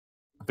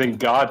 then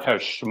God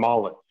has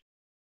schmallage.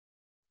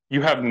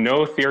 You have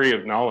no theory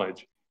of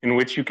knowledge in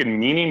which you can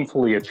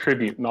meaningfully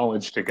attribute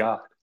knowledge to God.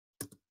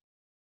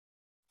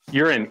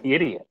 You're an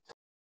idiot.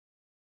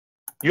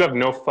 You have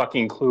no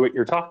fucking clue what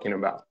you're talking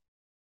about.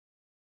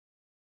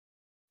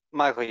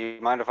 Michael, you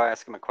mind if I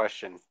ask him a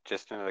question,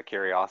 just out of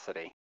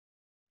curiosity?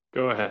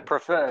 Go ahead.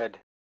 Preferred,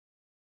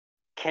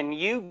 can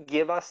you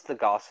give us the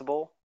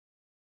gospel?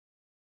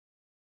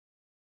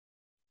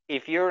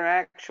 If you're an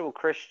actual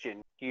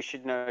Christian, you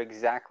should know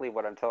exactly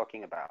what I'm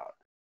talking about.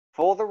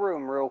 For the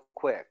room real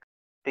quick,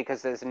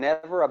 because there's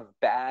never a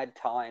bad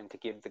time to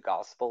give the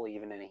gospel,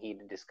 even in a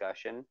heated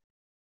discussion.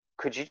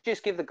 Could you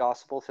just give the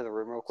gospel to the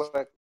room real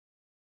quick?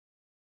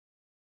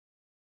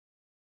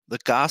 The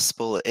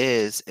gospel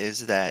is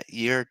that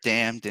you're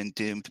damned and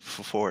doomed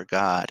before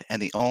God, and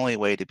the only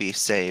way to be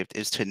saved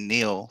is to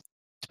kneel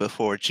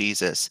before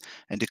Jesus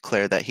and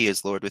declare that he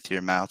is Lord with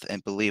your mouth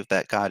and believe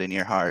that God in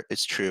your heart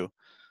is true.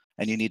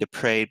 And you need to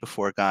pray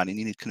before God, and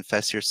you need to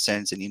confess your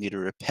sins, and you need to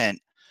repent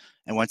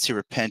And once you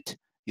repent,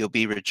 you'll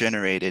be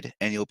regenerated,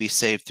 and you'll be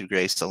saved through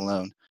grace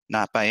alone,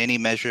 not by any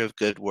measure of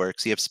good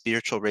works. You have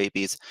spiritual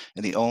rabies,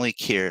 and the only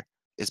cure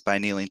is by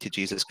kneeling to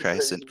Jesus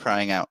Christ and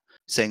crying out,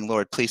 saying,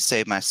 Lord, please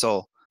save my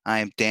soul. I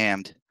am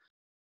damned.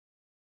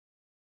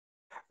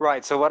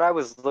 Right, so what I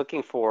was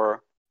looking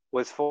for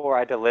was for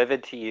I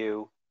delivered to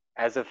you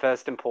as of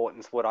first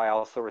importance what I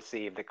also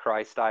received, that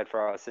Christ died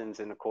for our sins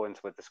in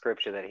accordance with the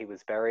scripture, that he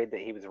was buried,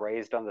 that he was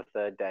raised on the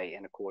third day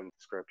in accordance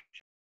with scripture.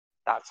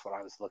 That's what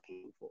I was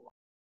looking for.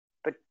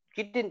 But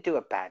you didn't do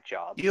a bad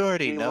job. You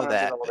already know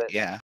that,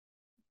 yeah.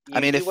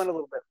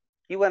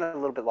 You went a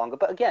little bit longer,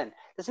 but again,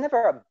 there's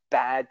never a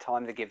bad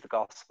time to give the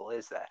gospel,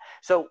 is there?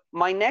 So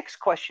my next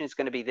question is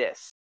going to be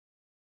this.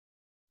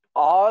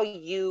 Are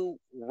you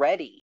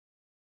ready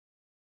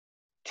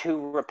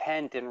to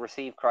repent and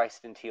receive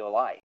Christ into your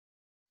life?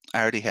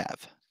 I already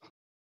have.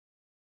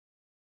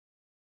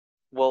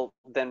 Well,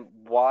 then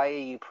why are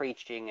you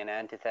preaching an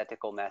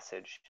antithetical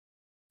message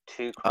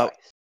to Christ?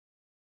 Oh.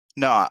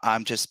 No,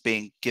 I'm just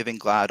giving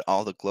God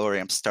all the glory.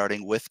 I'm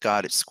starting with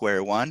God at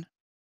square one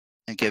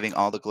and giving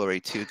all the glory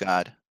to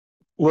God.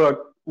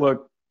 Look,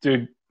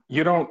 dude,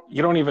 you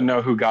don't even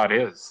know who God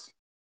is.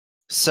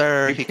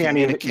 Sir, he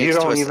communicates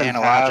to us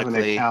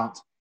analogically.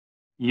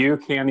 You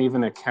can't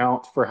even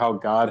account for how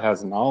God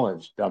has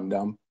knowledge,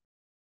 dum-dum.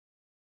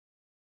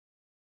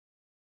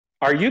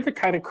 Are you the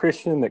kind of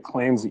Christian that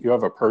claims that you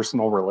have a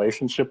personal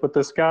relationship with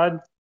this God?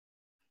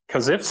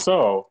 Because if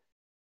so,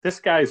 this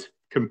guy's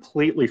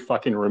completely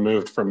fucking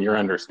removed from your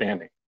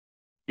understanding.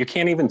 You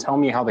can't even tell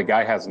me how the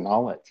guy has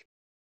knowledge.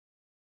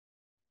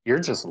 You're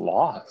just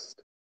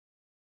lost.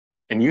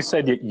 And you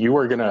said that you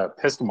were going to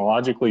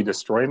epistemologically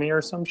destroy me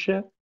or some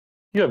shit?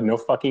 You have no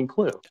fucking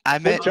clue. I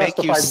meant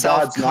make you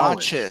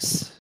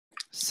self-conscious.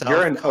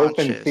 You're an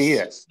open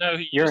theist. No,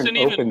 he used an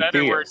even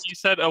better word. He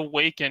said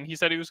awaken. He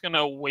said he was going to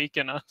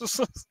awaken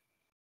us.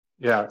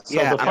 Yeah. So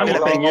the funny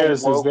thing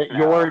is that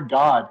your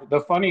God,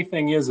 the funny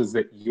thing is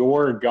that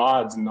your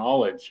God's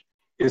knowledge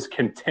is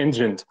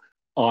contingent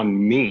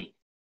on me,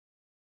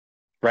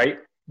 right?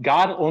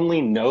 God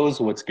only knows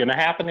what's going to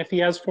happen if he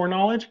has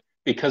foreknowledge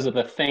because of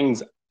the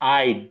things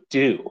I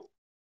do.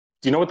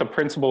 Do you know what the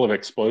principle of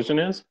explosion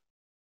is?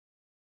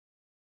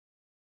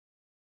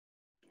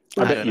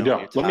 I bet you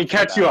don't. Let me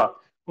catch you up.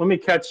 Let me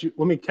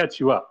catch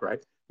you up, right?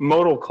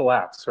 Modal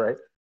collapse, right?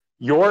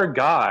 Your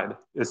God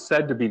is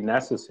said to be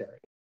necessary.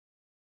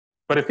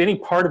 But if any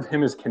part of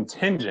him is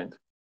contingent,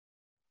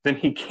 then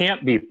he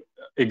can't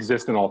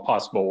exist in all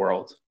possible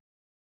worlds.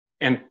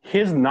 And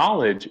his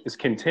knowledge is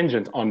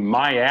contingent on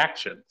my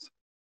actions.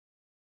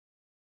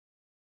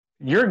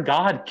 Your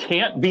God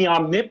can't be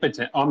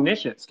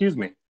omniscient,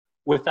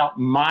 without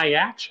my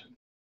action.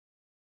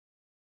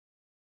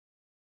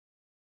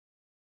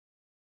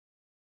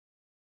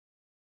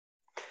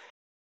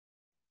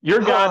 Your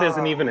God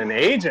isn't even an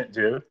agent,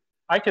 dude.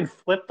 I can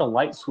flip the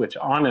light switch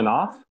on and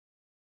off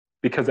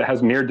because it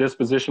has mere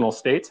dispositional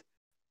states.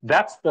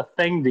 That's the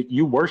thing that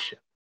you worship.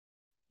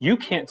 You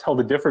can't tell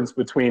the difference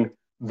between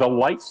the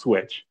light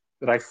switch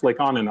that I flick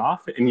on and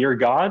off and your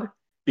God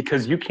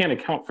because you can't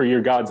account for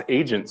your God's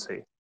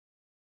agency.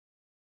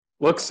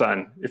 Look,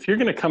 son, if you're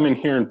going to come in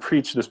here and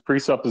preach this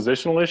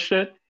presuppositionalist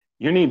shit,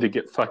 you need to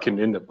get fucking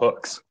into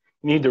books.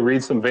 You need to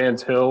read some Van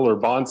Til or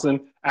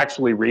Bahnsen,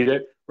 actually read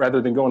it,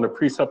 rather than going to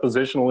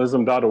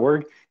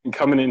presuppositionalism.org and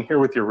coming in here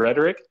with your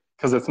rhetoric,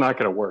 because it's not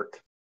going to work.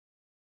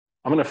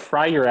 I'm going to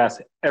fry your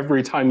ass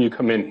every time you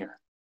come in here.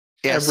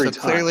 Yeah, so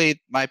clearly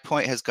my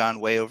point has gone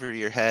way over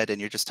your head and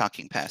you're just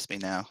talking past me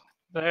now.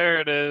 There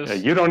it is. Yeah,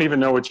 you don't even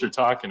know what you're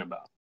talking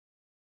about.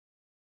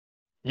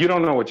 You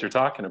don't know what you're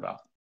talking about.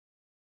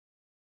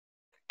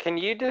 Can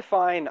you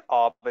define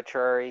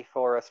arbitrary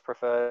for us,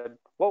 Preferred?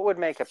 What would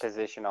make a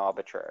position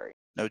arbitrary?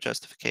 No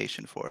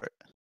justification for it.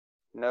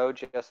 No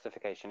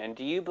justification. And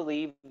do you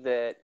believe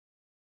that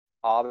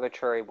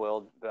arbitrary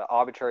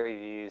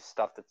views,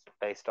 stuff that's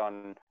based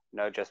on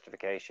no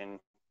justification,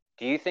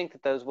 do you think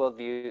that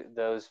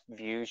those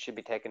views should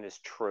be taken as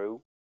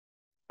true,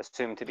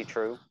 assumed to be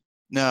true?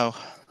 No.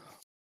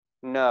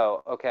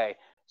 No. Okay.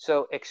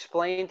 So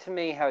explain to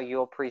me how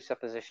your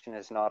presupposition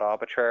is not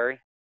arbitrary.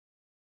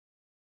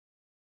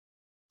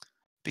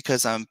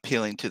 Because I'm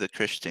appealing to the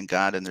Christian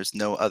God and there's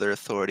no other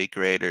authority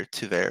greater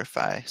to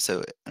verify.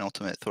 So an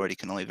ultimate authority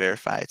can only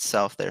verify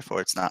itself. Therefore,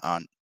 it's not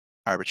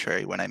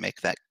arbitrary when I make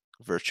that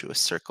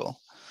virtuous circle.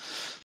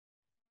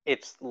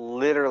 It's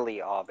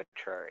literally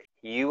arbitrary.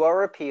 You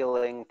are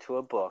appealing to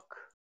a book.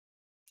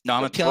 No,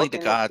 I'm appealing to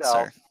God,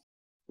 sir.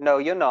 No,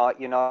 you're not.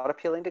 You're not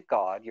appealing to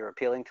God. You're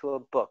appealing to a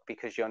book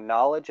because your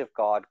knowledge of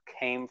God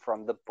came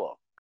from the book.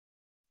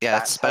 Yeah,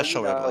 that's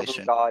special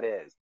revelation. Who God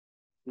is.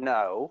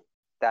 No.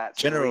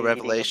 That's general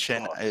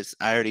revelation is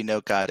I already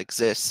know God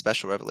exists.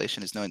 Special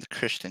revelation is knowing the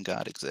Christian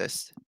God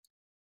exists.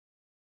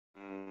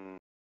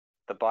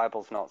 The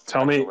Bible's not.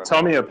 Tell me,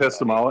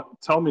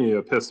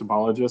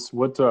 epistemologist,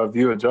 what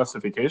view of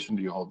justification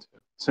do you hold to?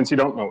 Since you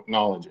don't know what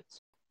knowledge is,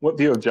 what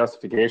view of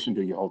justification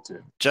do you hold to?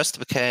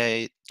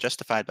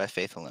 Justified by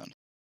faith alone.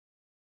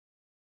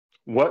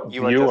 What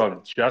view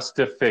of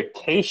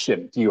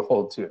justification do you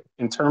hold to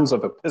in terms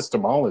of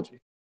epistemology?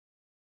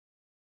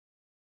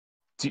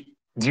 Do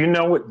you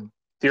know what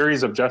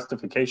theories of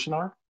justification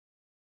are?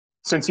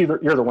 Since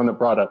you're the one that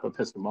brought up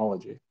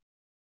epistemology.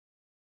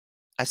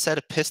 I said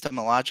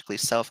epistemologically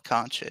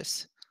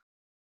self-conscious.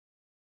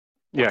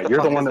 Yeah,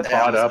 you're the one that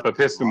brought up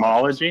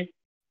epistemology,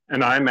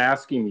 and I'm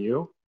asking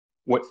you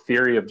what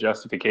theory of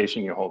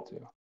justification you hold to.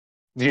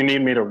 Do you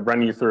need me to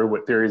run you through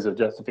what theories of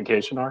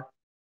justification are?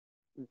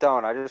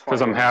 Don't. I just want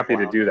because I'm happy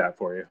to do that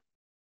for you.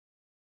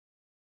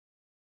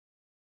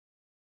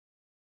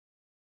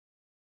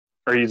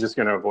 Or are you just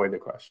going to avoid the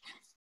question?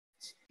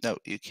 No,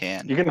 you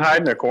can. You can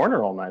hide in a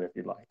corner all night if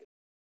you'd like.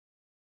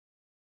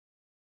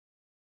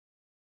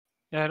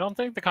 Yeah, I don't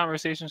think the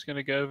conversation's going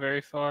to go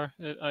very far.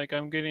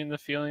 I'm getting the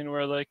feeling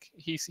where like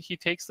he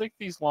takes like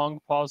these long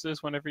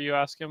pauses whenever you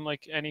ask him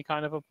like any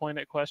kind of a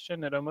pointed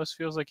question. It almost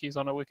feels like he's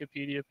on a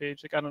Wikipedia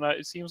page. Like I don't know.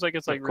 It seems like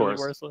it's like really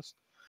worthless.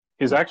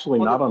 He's actually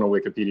not on a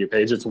Wikipedia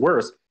page. It's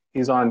worse.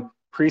 He's on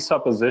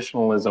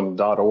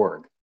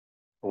presuppositionalism.org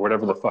or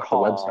whatever the fuck the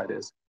website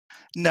is.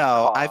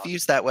 No, I've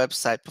used that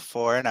website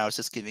before, and I was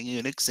just giving you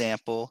an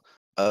example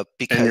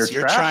because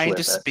you're trying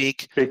to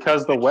speak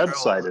because the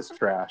website is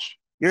trash.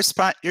 You're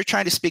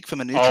trying to speak from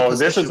a neutral position. Oh,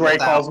 this is where he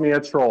calls me a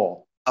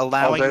troll.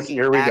 Allowing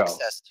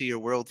access to your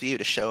worldview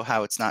to show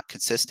how it's not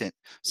consistent.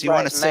 So you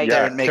want to sit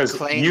there and make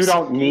claims. You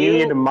don't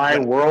need my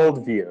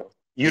worldview.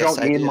 You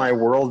don't need my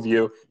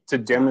worldview to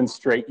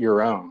demonstrate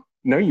your own.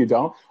 No, you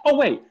don't. Oh,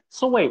 wait.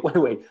 So wait.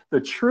 The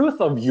truth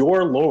of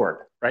your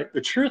Lord, right? The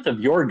truth of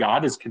your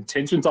God is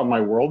contingent on my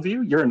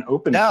worldview? You're an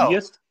open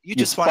theist? You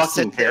just want to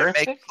sit there and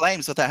make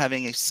claims without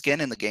having a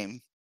skin in the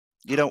game.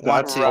 You don't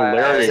want to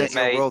hilarious.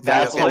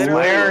 That's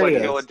literally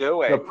what you're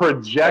doing. The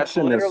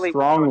projection is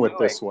strong with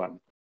this one.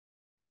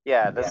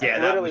 Yeah, that's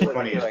literally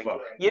what you're doing.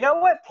 You know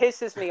what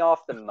pisses me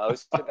off the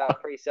most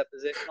about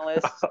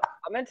presuppositionalists?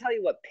 I'm going to tell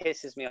you what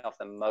pisses me off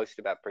the most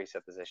about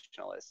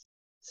presuppositionalists,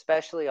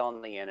 especially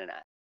on the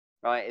internet,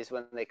 right, is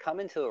when they come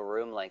into a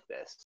room like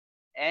this,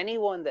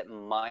 anyone that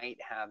might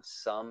have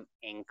some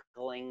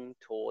inkling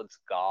towards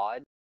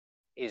God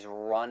is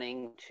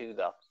running to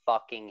the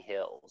fucking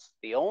hills.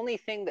 The only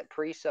thing that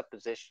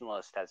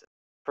presuppositionalism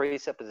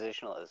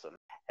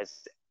has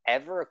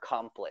ever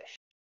accomplished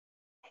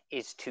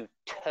is to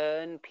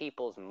turn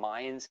people's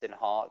minds and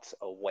hearts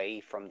away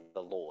from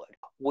the Lord,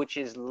 which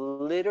is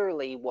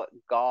literally what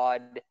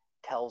God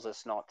tells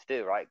us not to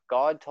do, right?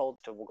 God told us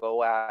to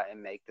go out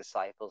and make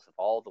disciples of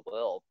all the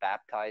world,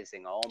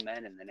 baptizing all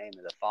men in the name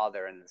of the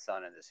Father and the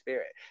Son and the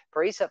Spirit.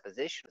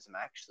 Presuppositionalism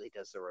actually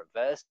does the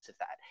reverse of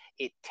that.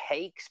 It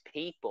takes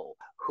people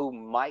who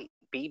might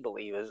be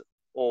believers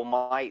or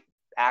might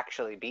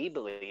actually be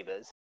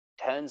believers,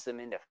 turns them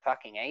into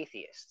fucking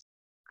atheists.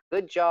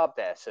 Good job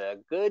there, sir.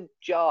 Good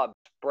job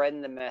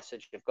spreading the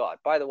message of God.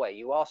 By the way,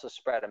 you also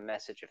spread a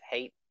message of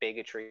hate,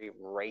 bigotry,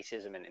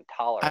 racism, and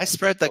intolerance. I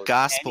spread the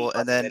gospel,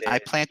 and then I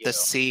plant the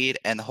seed,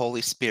 and the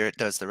Holy Spirit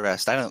does the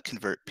rest. I don't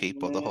convert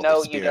people. The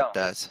Holy Spirit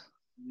does.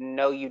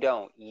 No, you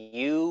don't.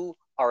 You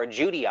are a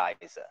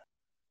Judaizer.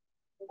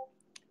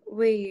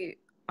 Wait,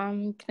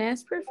 can I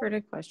ask Preferred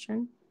a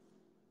question?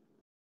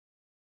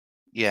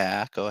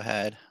 Yeah, go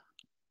ahead.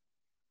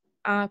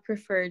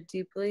 Preferred, do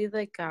you believe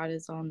that God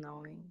is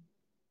all-knowing?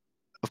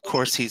 Of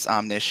course he's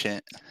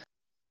omniscient.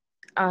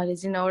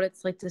 Does he know what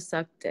it's like to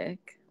suck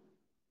dick?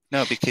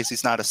 No, because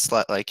he's not a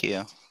slut like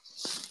you.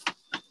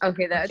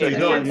 Okay, that's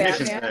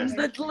Batman.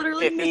 That's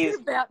literally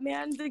Mr.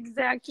 Batman's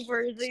exact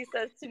words he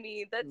says to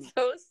me. That's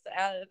so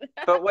sad.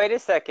 But wait a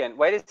second.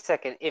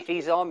 If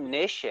he's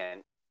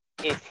omniscient,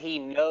 if he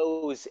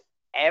knows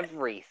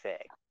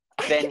everything,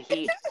 then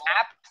he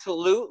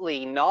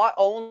absolutely not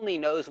only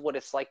knows what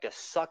it's like to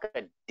suck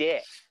a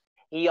dick,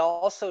 he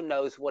also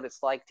knows what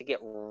it's like to get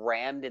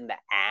rammed in the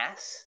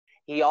ass.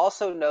 He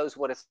also knows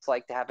what it's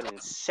like to have an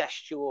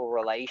incestual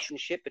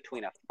relationship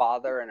between a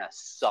father and a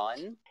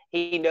son.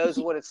 He knows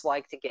what it's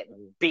like to get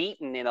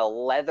beaten in a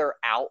leather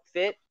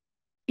outfit.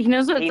 He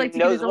knows what it's like to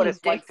get his own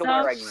dick to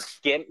wear a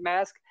gimp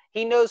mask.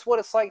 He knows what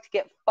it's like to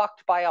get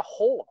fucked by a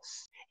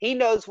horse. He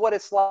knows what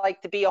it's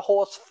like to be a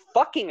horse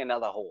fucking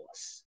another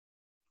horse.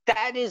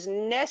 That is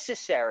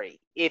necessary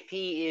if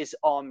he is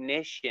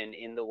omniscient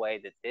in the way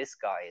that this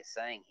guy is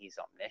saying he's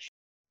omniscient.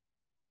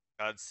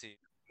 God's seed.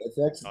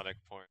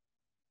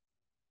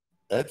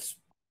 That's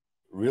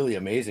really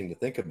amazing to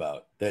think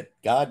about. That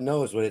God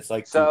knows what it's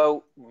like.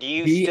 So, do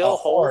you still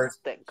hold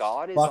that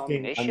God is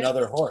omniscient?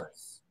 Another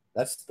horse.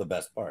 That's the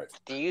best part.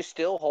 Do you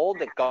still hold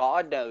that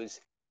God knows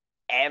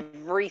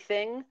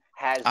everything,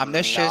 has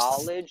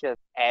knowledge of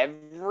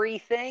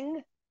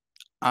everything?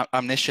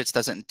 Omniscience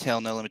doesn't entail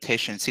no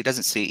limitations. He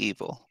doesn't see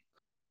evil.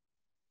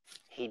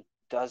 He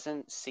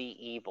doesn't see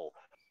evil.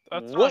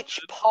 Which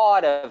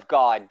part of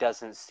God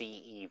doesn't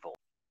see evil?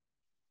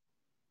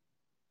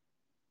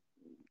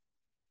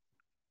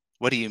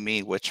 What do you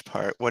mean, which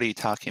part? What are you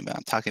talking about?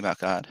 I'm talking about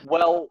God.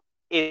 Well,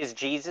 is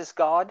Jesus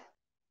God?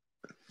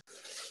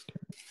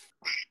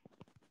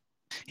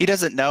 He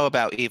doesn't know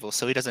about evil,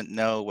 so he doesn't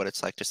know what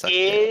it's like to suck a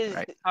dick,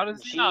 right? How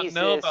does he not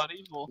know about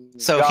evil?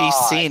 So he's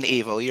seen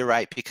evil. You're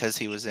right, because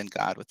he was in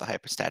God with the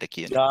hypostatic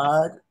union.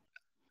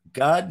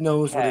 God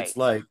knows what it's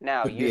like.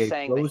 Now you're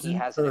saying that he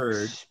hasn't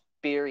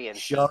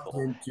experienced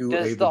evil.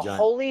 Does the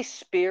Holy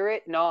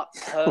Spirit not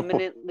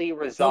permanently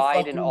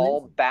reside in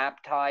all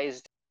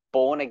baptized,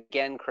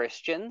 born-again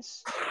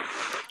Christians?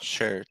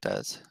 Sure, it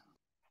does.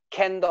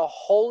 Can the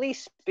Holy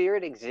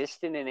Spirit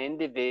exist in an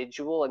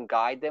individual and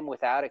guide them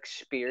without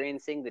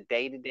experiencing the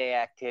day-to-day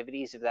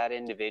activities of that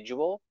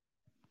individual?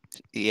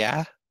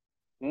 Yeah.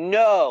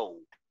 No,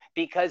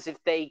 because if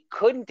they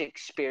couldn't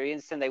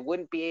experience, then they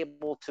wouldn't be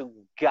able to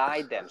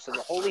guide them. So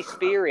the Holy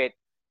Spirit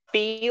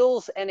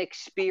feels and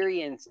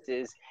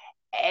experiences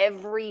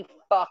every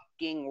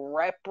fucking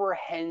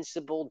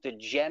reprehensible,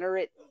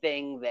 degenerate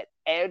thing that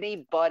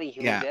anybody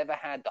who has ever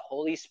had the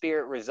Holy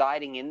Spirit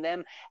residing in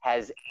them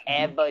has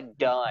ever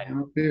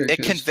done.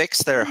 It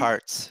convicts their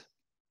hearts.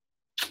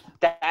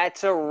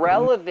 That's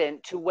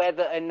irrelevant to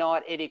whether or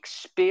not it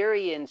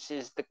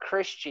experiences the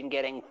Christian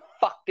getting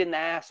fucked in the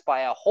ass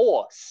by a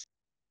horse.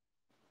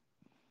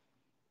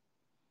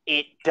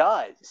 It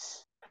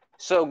does.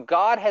 So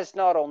God has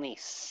not only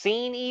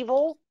seen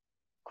evil,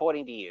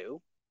 according to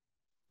you,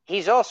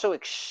 he's also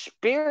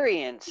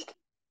experienced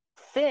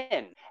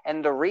sin.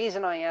 And the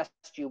reason I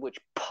asked you which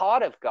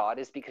part of God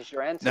is because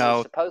your answer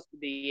is supposed to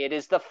be, it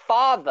is the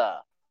Father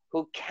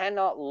who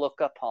cannot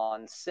look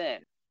upon sin.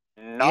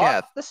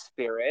 Not the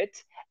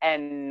Spirit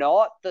and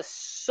not the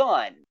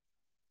Son.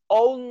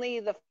 Only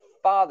the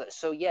Father.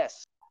 So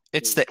yes.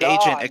 It's the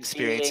agent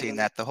experiencing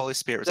that. The Holy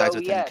Spirit resides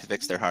within and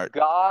convicts their heart.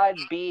 God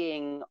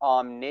being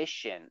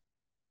omniscient.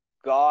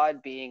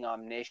 God being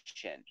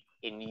omniscient.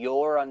 In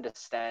your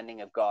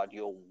understanding of God,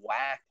 your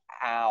whacked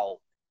out,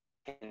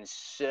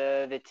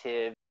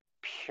 conservative,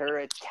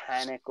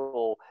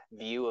 puritanical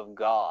view of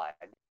God,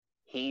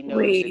 he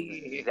knows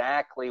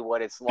exactly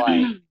what it's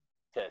like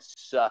to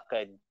suck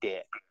a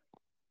dick.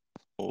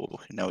 Oh,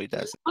 no, he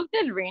doesn't. How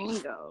did Rainey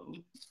go?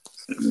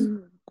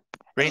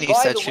 Rainey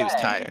said she was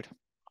tired.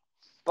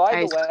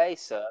 By the way,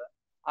 sir,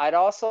 I'd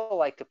also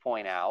like to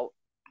point out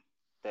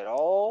that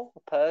all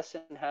a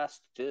person has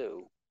to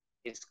do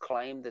is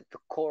claim that the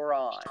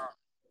Quran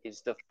is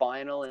the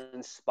final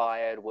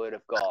inspired word of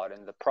God,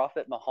 and the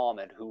Prophet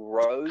Muhammad, who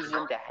rose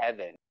into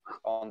heaven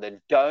on the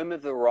Dome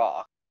of the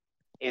Rock,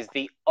 is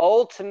the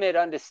ultimate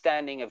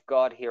understanding of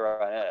God here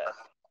on earth.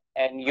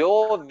 And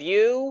your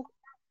view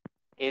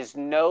is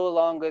no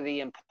longer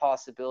the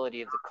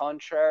impossibility of the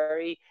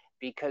contrary,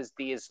 because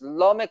the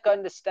Islamic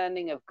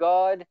understanding of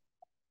God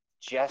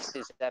just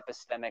as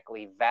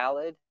epistemically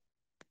valid,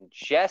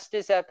 just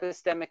as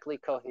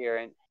epistemically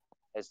coherent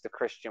as the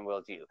Christian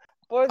worldview.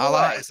 By the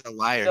Allah way, is a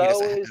liar.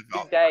 So is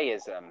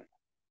Judaism.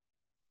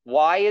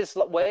 Why is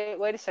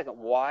wait a second?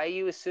 Why are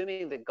you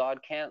assuming that God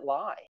can't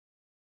lie?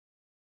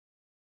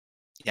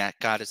 Yeah,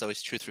 God is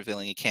always truth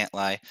revealing. He can't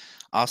lie.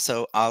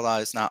 Also, Allah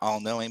is not all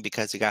knowing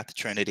because he got the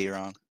Trinity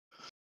wrong.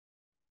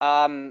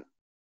 The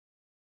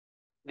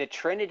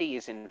Trinity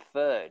is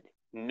inferred.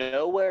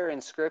 Nowhere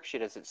in Scripture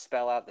does it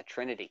spell out the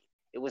Trinity.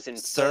 It was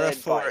inferred Surah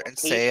 4 by and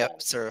people.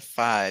 Surah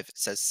 5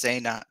 says,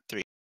 say not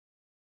 3.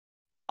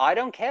 I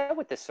don't care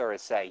what the surahs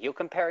say. You're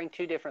comparing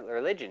two different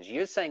religions.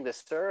 You're saying the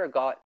surah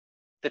got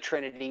the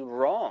Trinity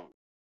wrong.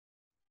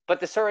 But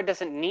the surah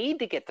doesn't need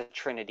to get the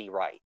Trinity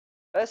right.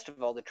 First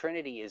of all, the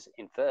Trinity is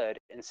inferred.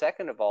 And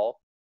second of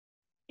all,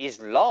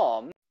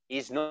 Islam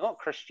is not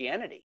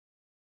Christianity.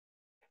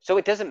 So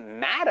it doesn't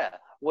matter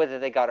whether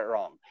they got it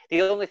wrong.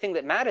 The only thing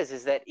that matters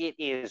is that it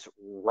is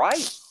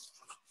right.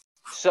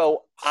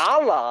 So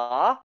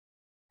Allah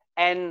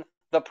and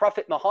the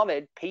Prophet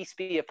Muhammad, peace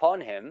be upon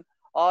him,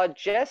 are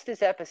just as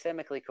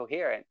epistemically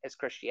coherent as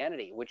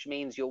Christianity, which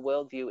means your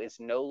worldview is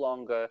no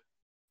longer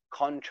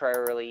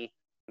contrarily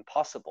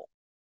impossible.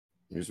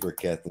 Here's where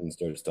Kathleen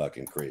starts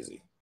talking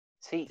crazy.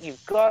 See,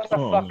 you've got a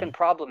fucking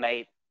problem,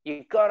 mate.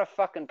 You've got a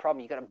fucking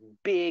problem. You've got a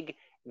big,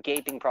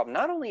 gaping problem.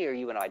 Not only are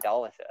you an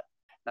idolater,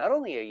 not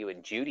only are you a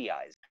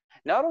Judaizer,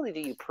 not only do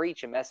you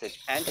preach a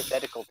message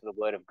antithetical to the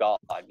word of God,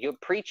 you're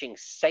preaching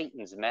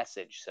Satan's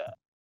message, sir.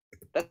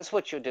 That's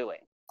what you're doing.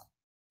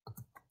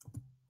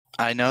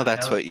 I know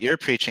that's what you're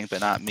preaching,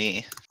 but not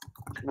me.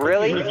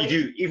 Really? Even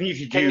if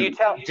you do,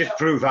 just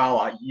prove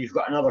Allah, you've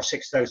got another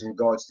 6,000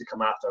 gods to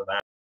come after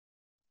that.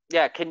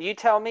 Yeah, can you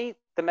tell me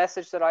the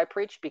message that I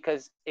preach?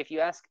 Because if you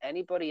ask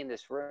anybody in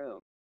this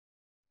room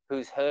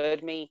who's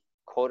heard me,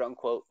 quote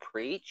unquote,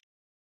 preach,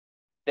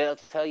 they'll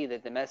tell you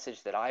that the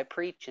message that I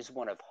preach is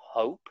one of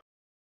hope,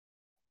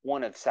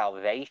 one of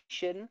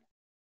salvation,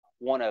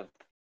 one of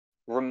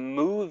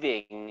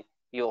removing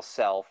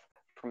yourself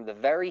from the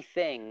very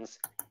things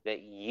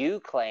that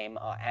you claim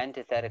are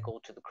antithetical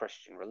to the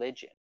Christian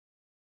religion.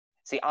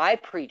 See, I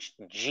preached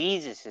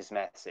Jesus'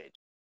 message,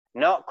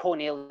 not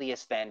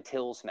Cornelius Van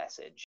Til's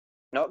message,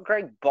 not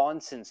Greg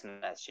Bonson's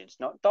message,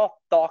 not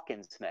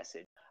Dawkins'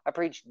 message. I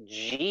preached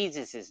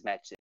Jesus'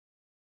 message,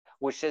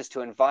 which says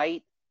to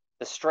invite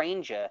the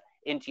stranger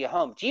into your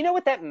home. Do you know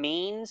what that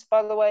means,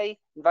 by the way?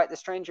 Invite the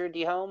stranger into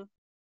your home?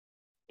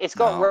 It's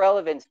got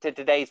relevance to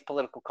today's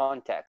political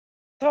context.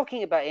 We're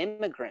talking about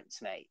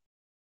immigrants, mate.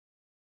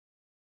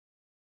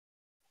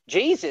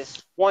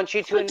 Jesus wants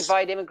you to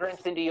invite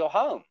immigrants into your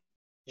home.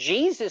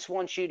 Jesus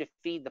wants you to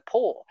feed the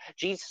poor.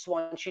 Jesus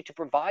wants you to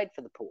provide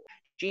for the poor.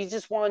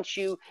 Jesus wants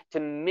you to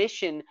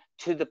mission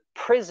to the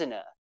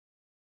prisoner.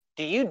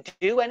 Do you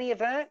do any of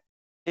that?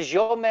 Does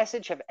your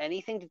message have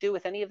anything to do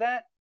with any of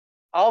that?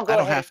 I'll go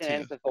ahead and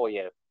answer for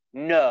you.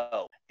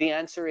 No. The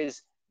answer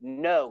is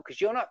no,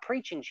 because you're not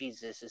preaching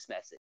Jesus'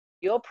 message.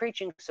 You're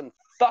preaching some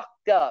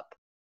fucked up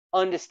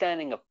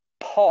understanding of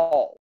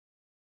Paul.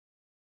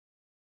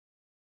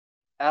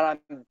 And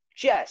I'm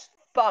just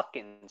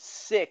fucking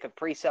sick of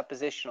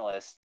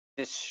presuppositionalists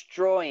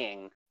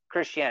destroying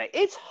Christianity.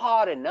 It's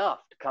hard enough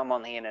to come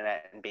on the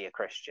internet and be a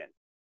Christian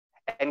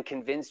and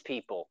convince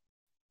people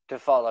to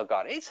follow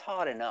God. It's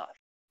hard enough.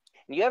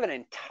 And you have an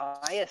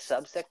entire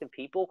subsect of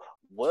people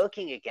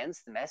working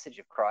against the message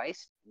of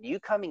Christ. You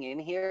coming in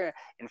here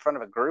in front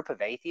of a group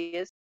of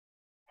atheists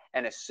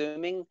and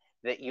assuming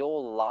that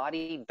your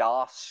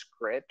la-di-da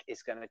script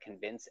is going to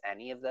convince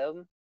any of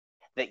them,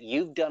 that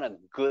you've done a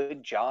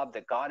good job,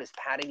 that God is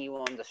patting you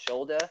on the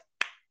shoulder.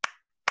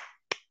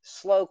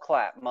 Slow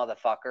clap,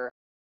 motherfucker.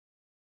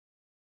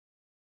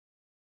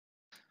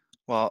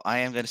 Well, I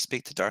am going to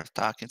speak to Darth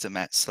Dawkins and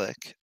Matt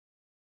Slick.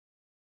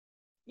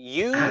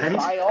 You,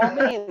 by all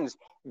means,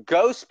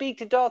 go speak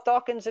to Darth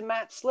Dawkins and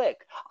Matt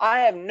Slick. I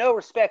have no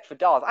respect for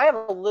Darth. I have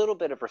a little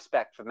bit of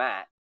respect for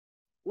Matt.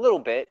 A little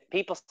bit.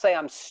 People say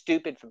I'm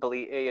stupid for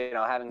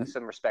having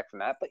some respect for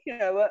Matt, but you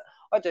know what?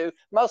 I do.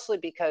 Mostly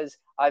because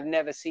I've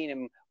never seen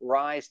him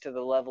rise to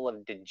the level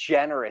of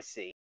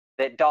degeneracy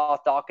that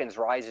Darth Dawkins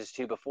rises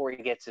to before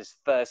he gets his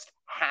first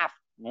half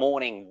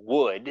morning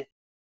wood.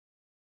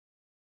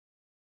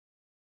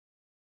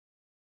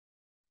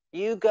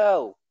 You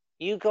go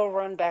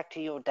run back to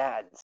your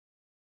dad's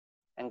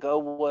and go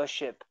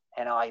worship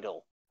an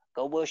idol.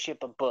 Go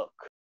worship a book,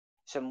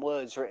 some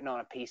words written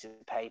on a piece of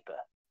paper.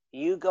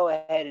 You go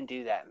ahead and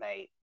do that,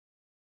 mate.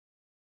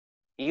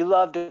 You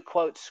love to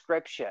quote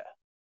scripture.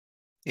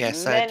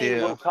 Yes, I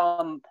do.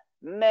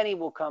 Many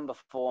will come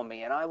before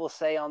me, and I will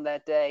say on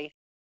that day,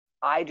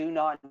 I do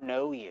not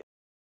know you.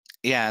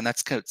 Yeah, and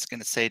that's what it's going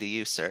to say to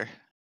you, sir.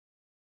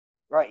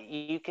 Right,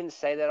 you can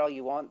say that all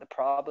you want. The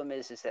problem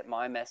is that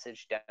my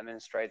message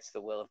demonstrates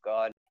the will of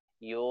God.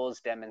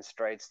 Yours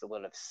demonstrates the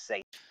will of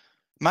Satan.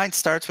 Mine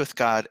starts with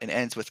God and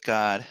ends with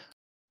God.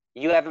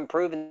 You haven't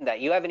proven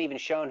that. You haven't even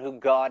shown who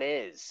God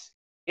is.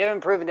 You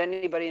haven't proven to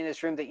anybody in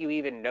this room that you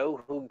even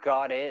know who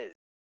God is.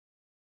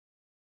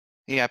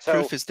 Yeah,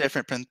 proof is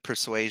different from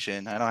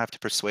persuasion. I don't have to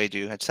persuade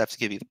you. I just have to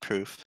give you the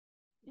proof.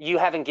 You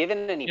haven't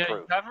given any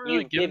proof. You haven't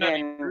really given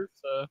any proof.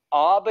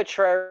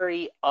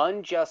 Arbitrary,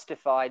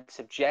 unjustified,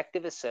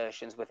 subjective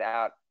assertions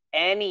without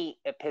any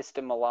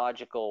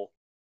epistemological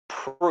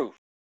proof.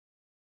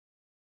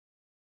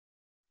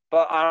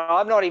 But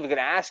I'm not even going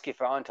to ask you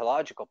for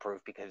ontological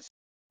proof because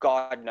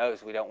God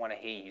knows we don't want to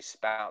hear you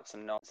spout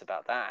some nonsense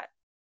about that.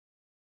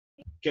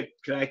 Can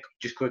I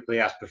just quickly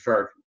ask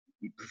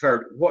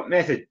Preferred, what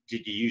method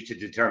did you use to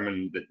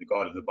determine that the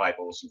God of the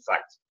Bible is in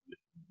fact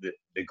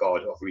the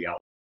God of reality?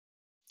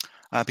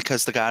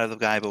 Because the God of the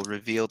Bible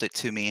revealed it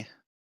to me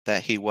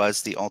that he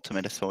was the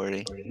ultimate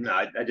authority. No,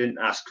 I didn't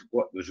ask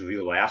what was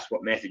revealed. I asked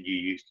what method you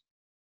used.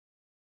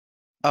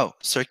 Oh,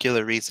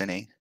 circular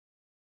reasoning.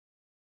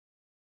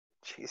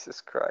 Jesus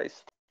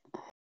Christ.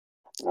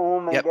 Oh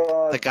my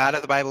God. The God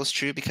of the Bible is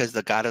true because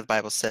the God of the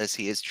Bible says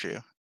he is true.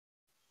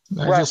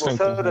 I just think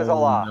the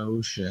whole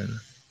notion.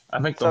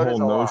 I think the whole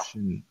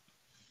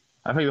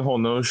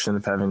notion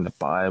of having the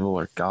Bible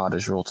or God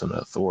as your ultimate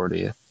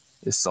authority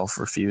is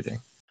self-refuting.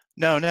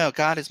 No,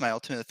 God is my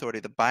ultimate authority.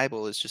 The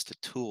Bible is just a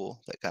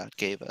tool that God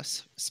gave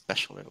us, a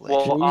special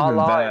revelation. Well, even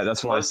that,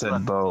 that's why I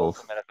said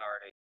both.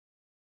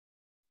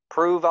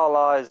 Prove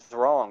Allah is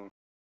wrong.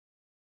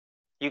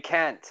 You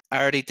can't.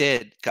 I already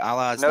did.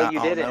 Allah is not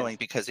all-knowing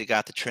because he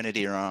got the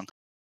Trinity wrong.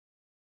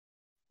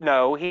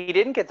 No, he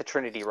didn't get the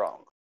Trinity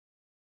wrong.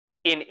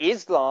 In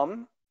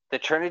Islam, the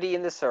Trinity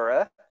in the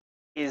Surah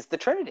is the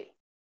Trinity.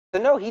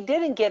 So no, he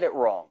didn't get it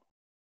wrong.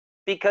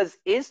 Because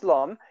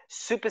Islam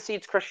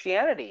supersedes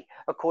Christianity,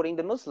 according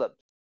to Muslims.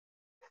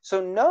 So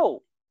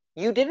no,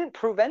 you didn't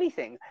prove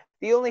anything.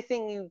 The only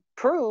thing you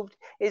proved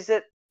is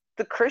that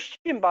the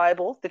Christian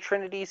Bible, the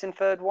Trinity is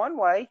inferred one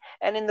way,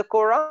 and in the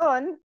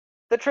Quran,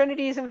 the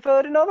Trinity is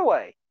inferred another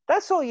way.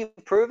 That's all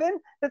you've proven,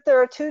 that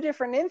there are two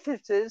different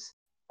inferences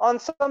on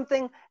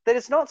something that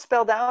is not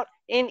spelled out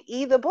in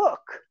either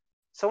book.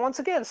 So once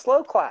again,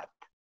 slow clap.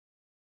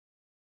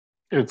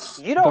 It's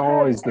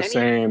always the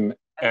same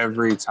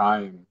every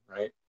time,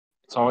 right?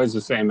 It's always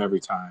the same every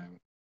time.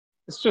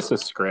 It's just a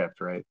script,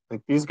 right?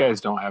 Like these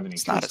guys don't have any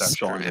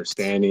conceptual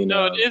understanding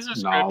of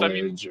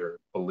knowledge or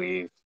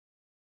belief.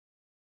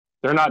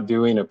 They're not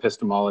doing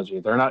epistemology.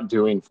 They're not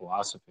doing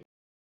philosophy.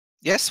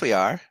 Yes, we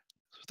are.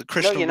 The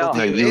Christian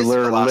worldview is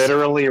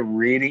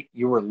philosophy.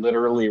 You were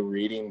literally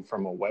reading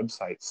from a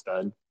website,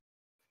 stud.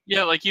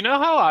 Yeah, like, you know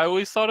how I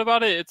always thought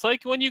about it? It's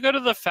like when you go to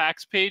the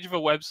facts page of a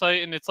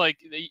website and it's like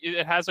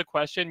it has a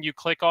question, you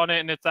click on it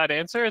and it's that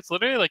answer. It's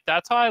literally like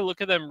that's how I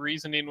look at them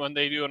reasoning when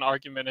they do an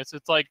argument. It's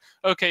like,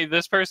 okay,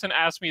 this person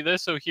asked me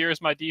this, so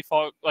here's my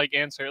default like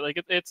answer. Like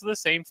it's the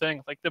same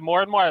thing. Like the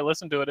more and more I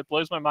listen to it, it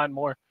blows my mind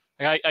more.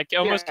 Like, I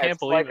almost can't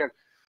believe it.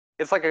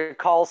 It's like a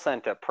call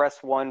center. Press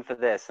 1 for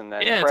this, and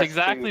then yeah, press it's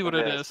exactly 2 what for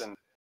it this. is.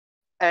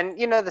 And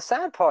you know, the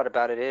sad part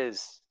about it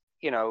is,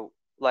 you know,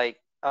 like,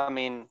 I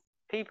mean,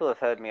 people have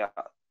heard me.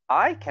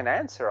 I can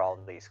answer all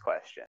of these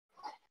questions,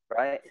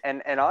 right?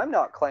 And I'm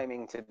not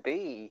claiming to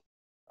be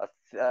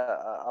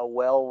a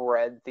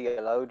well-read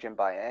theologian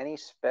by any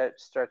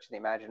stretch of the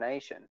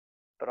imagination,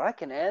 but I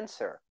can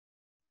answer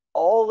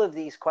all of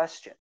these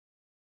questions,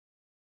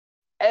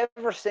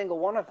 every single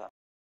one of them.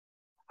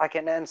 I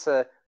can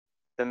answer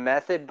the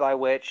method by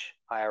which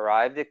I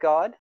arrived at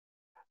God,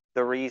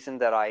 the reason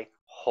that I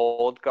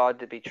hold God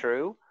to be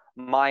true,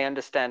 my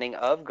understanding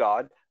of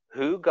God,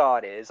 who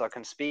God is. I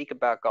can speak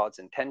about God's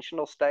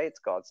intentional states,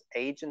 God's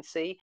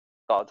agency,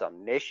 God's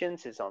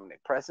omniscience, his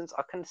omnipresence.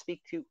 I can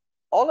speak to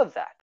all of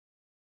that.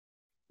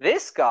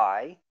 This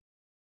guy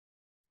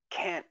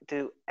can't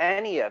do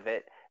any of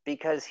it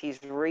because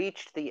he's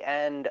reached the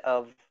end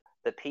of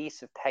the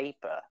piece of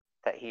paper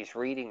that he's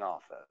reading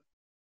off of.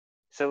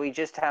 So he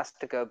just has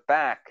to go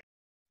back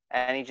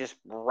and he just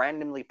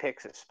randomly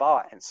picks a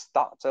spot and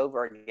starts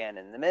over again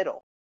in the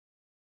middle.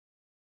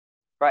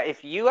 Right?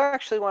 If you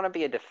actually want to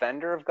be a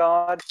defender of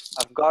God,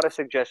 I've got a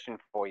suggestion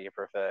for you,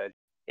 Preferred.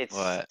 It's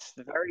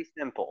very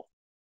simple.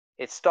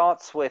 It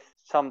starts with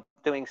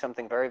doing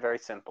something very, very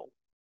simple.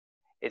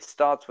 It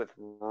starts with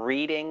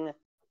reading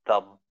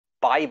the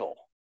Bible.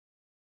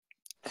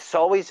 It's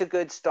always a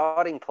good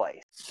starting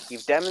place.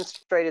 You've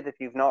demonstrated that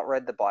you've not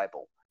read the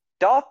Bible.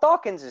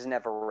 Dawkins has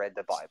never read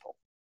the Bible.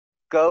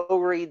 Go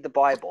read the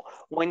Bible.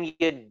 When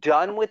you're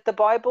done with the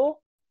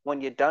Bible,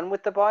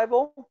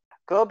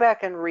 go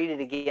back and read it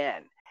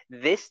again.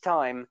 This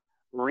time,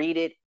 read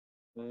it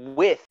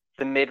with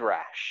the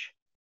Midrash.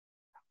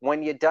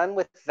 When you're done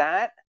with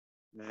that,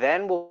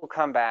 then we'll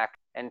come back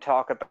and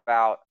talk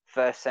about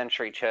first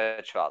century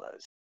church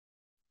fathers.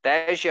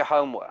 There's your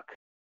homework.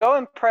 Go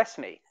impress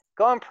me.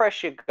 Go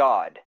impress your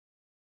God.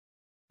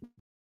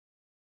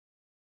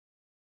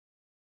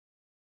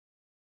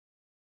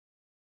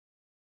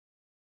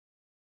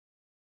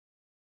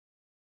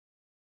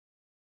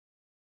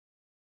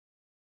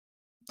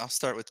 I'll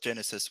start with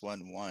Genesis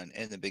 1:1,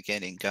 in the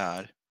beginning,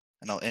 God,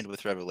 and I'll end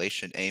with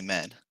Revelation,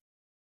 Amen.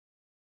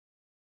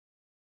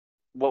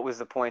 What was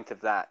the point of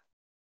that?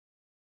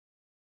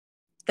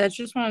 That's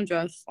just one of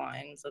Darth's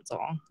lines, that's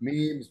all.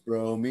 Memes,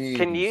 bro, memes.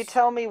 Can you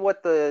tell me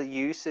what the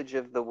usage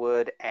of the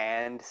word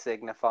 "and"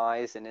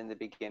 signifies? And in the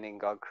beginning,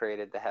 God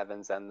created the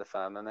heavens and the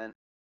firmament.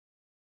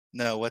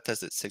 No, what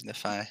does it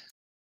signify?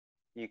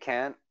 You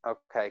can't?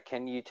 Okay,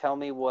 can you tell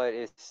me what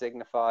is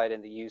signified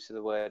in the use of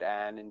the word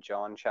 "and" in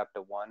John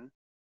chapter 1?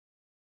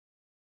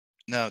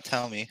 No,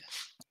 tell me.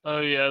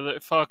 Oh yeah,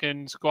 the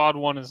fucking Squad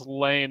 1 is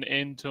laying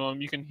into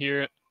him. You can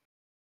hear it.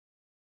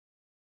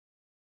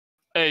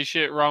 Hey,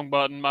 shit, wrong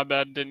button. My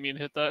bad. Didn't mean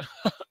to hit that.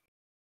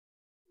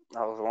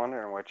 I was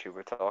wondering what you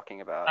were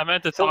talking about. I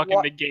meant to talk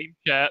in the game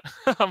chat.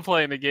 I'm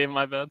playing a game,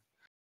 my bad.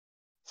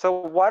 So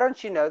why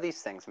don't you know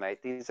these things,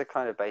 mate? These are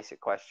kind of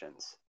basic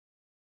questions.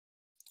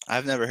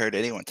 I've never heard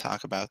anyone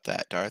talk about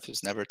that. Darth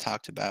has never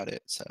talked about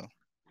it, so.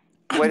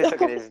 Wait a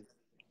second.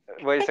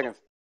 Wait a second.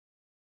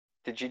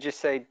 Did you just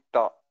say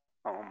 "dot"?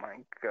 Oh my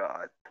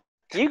god.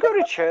 Do you go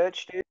to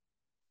church, dude?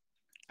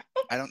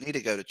 I don't need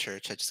to go to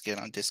church. I just get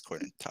on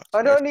Discord and talk.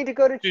 I don't need to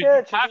go to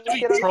church. You have to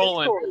be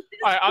trolling. All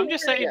right, I'm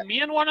just saying,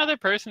 me and one other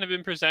person have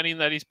been presenting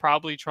that he's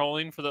probably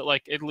trolling for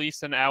at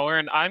least an hour,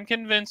 and I'm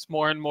convinced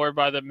more and more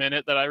by the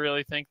minute that I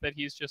really think that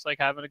he's just like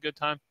having a good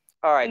time.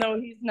 All right. No,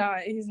 he's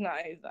not. He's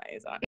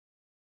not.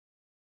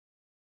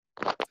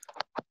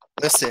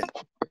 Listen,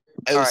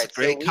 it was a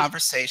great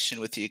conversation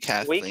with you,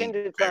 Kathleen. We can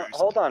determine.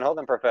 Hold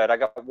on, Preferred. I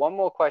got one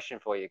more question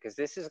for you because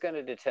this is going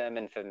to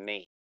determine for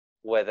me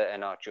whether or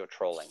not you're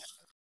trolling.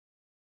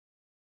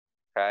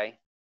 Okay?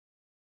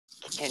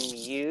 Can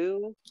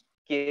you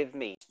give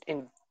me,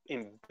 in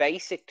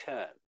basic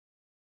terms,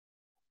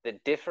 the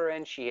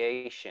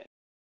differentiation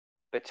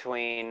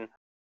between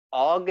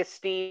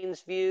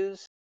Augustine's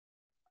views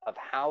of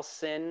how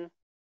sin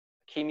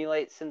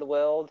accumulates in the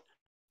world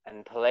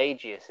and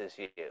Pelagius's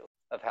view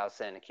of how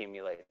sin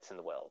accumulates in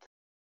the world?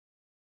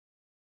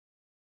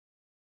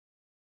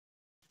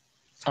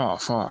 Oh,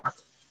 fuck.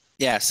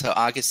 Yeah, so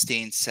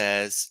Augustine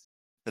says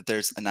that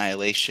there's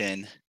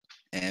annihilation,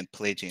 and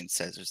Pelagian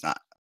says there's not.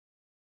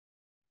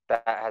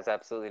 That has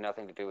absolutely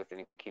nothing to do with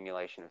the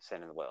accumulation of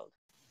sin in the world.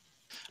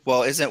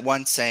 Well, isn't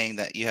one saying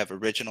that you have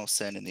original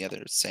sin and the other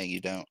is saying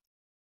you don't?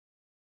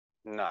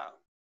 No.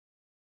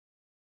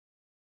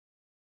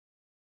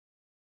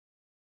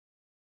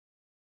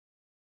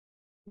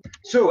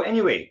 So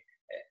anyway,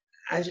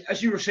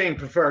 as you were saying,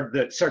 Preferred,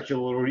 that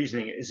circular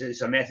reasoning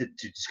is a method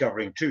to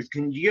discovering truth.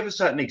 Can you give us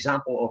an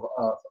example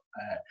of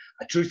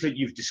a truth that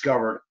you've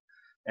discovered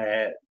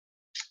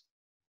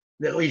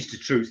that leads to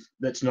truth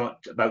that's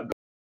not about God.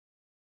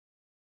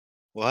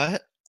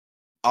 What?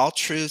 All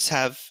truths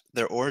have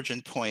their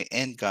origin point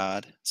in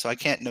God, so I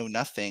can't know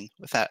nothing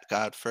without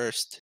God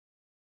first.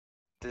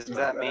 Does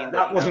that mean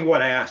that wasn't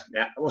what I asked?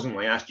 That wasn't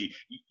what I asked you.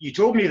 You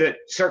told me that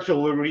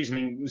circular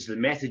reasoning was the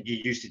method you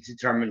used to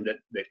determine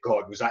that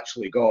God was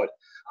actually God.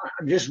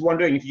 I'm just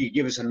wondering if you could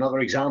give us another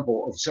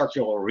example of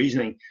circular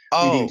reasoning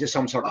leading to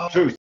some sort of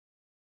truth.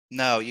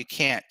 No, you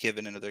can't give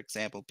it another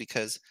example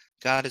because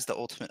God is the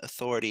ultimate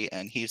authority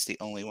and he's the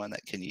only one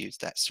that can use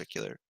that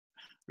circular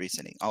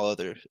reasoning. All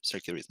other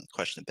circular reasoning,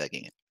 question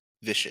begging it.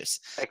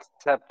 Vicious.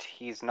 Except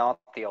he's not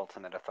the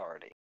ultimate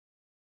authority.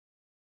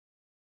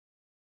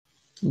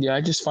 Yeah,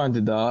 I just find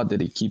it odd that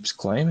he keeps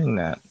claiming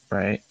that,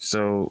 right?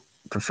 So,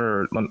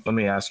 let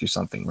me ask you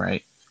something,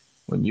 right?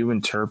 When you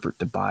interpret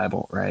the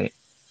Bible, right,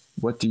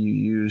 what do you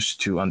use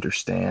to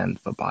understand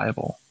the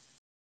Bible?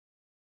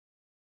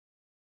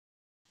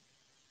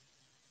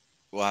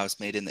 Well, I was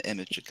made in the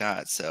image of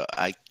God, so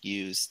I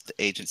used the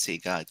agency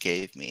God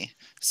gave me.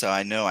 So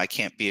I know I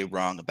can't be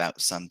wrong about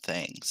some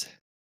things.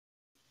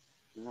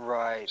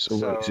 Right.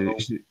 So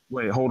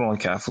wait, hold on,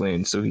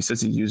 Kathleen. So he says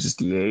he uses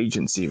the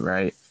agency,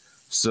 right?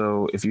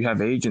 So if you have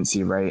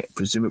agency, right,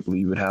 presumably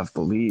you would have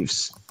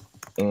beliefs,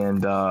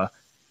 and the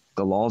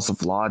laws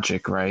of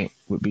logic, right,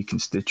 would be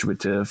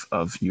constitutive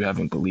of you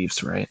having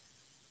beliefs, right?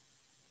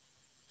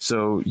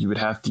 So you would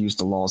have to use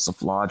the laws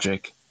of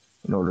logic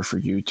in order for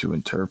you to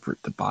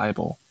interpret the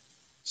Bible.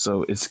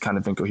 So it's kind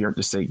of incoherent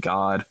to say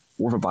God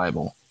or the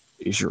Bible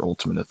is your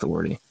ultimate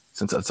authority,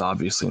 since that's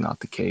obviously not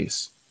the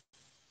case.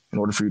 In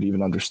order for you to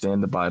even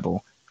understand the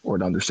Bible or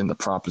to understand the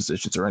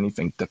propositions or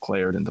anything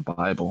declared in the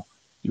Bible,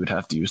 you would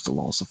have to use the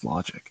laws of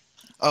logic.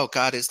 Oh,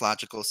 God is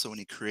logical, so when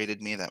he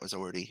created me, that was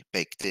already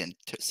baked in,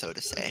 so to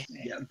say.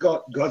 Yeah,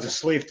 God's a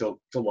slave to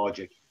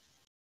logic.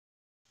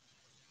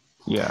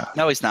 Yeah.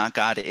 No, he's not.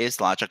 God is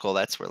logical.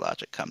 That's where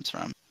logic comes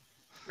from.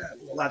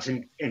 Well, that's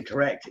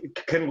incorrect.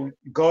 Can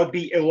God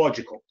be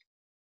illogical?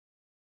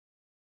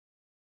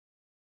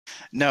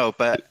 No,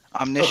 but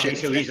omniscience.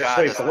 Okay, so he's a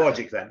slave to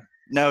logic then.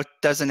 No, it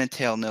doesn't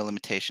entail no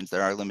limitations.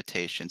 There are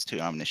limitations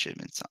to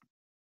omniscience.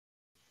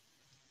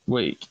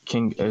 Wait,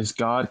 is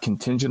God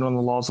contingent on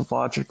the laws of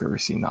logic, or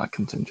is he not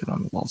contingent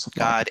on the laws of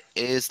God logic?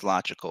 God is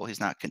logical. He's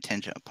not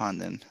contingent upon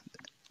them.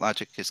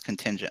 Logic is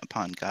contingent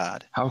upon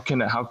God.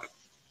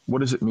 What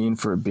does it mean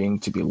for a being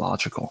to be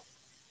logical?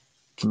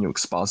 Can you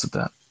exposit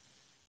that?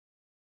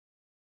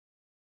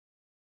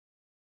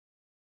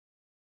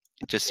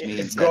 It just means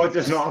if God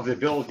does not have the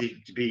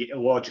ability to be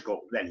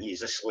illogical, then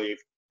he's a slave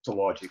to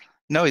logic.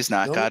 No, he's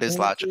not. Don't God is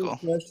answer logical.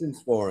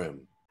 Questions for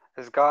him.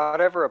 Has God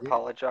ever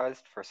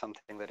apologized for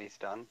something that he's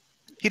done?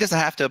 He doesn't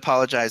have to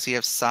apologize. He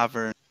has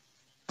sovereign.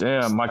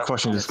 Damn, my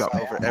question just got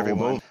over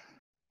everyone.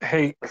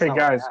 Hey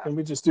guys, can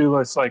we just do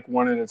this like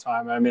one at a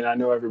time? I mean, I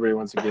know everybody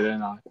wants to get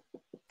in on it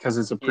because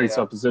it's a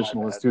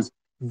presuppositionalist who's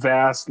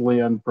vastly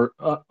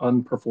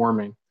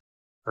unperforming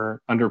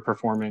or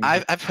underperforming.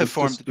 I've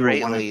performed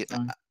greatly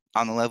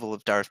on the level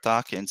of Darth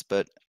Dawkins,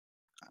 but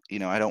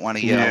I don't want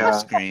to yell or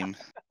scream.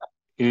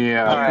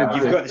 Yeah,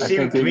 you've got the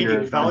same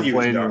comedic value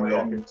as Darth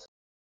Dawkins.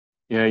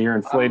 Yeah, you're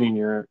inflating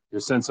your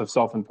sense of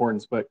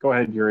self-importance. But go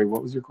ahead, Yuri.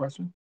 What was your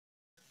question?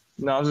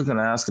 No, I was just going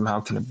to ask him,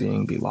 how can a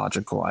being be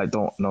logical? I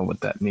don't know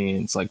what that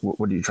means. Like,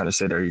 what are you trying to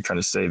say there? Are you trying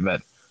to say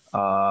that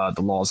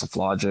the laws of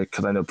logic,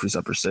 because I know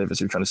Presupp say this,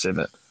 you're trying to say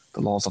that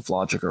the laws of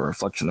logic are a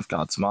reflection of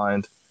God's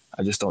mind.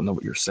 I just don't know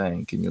what you're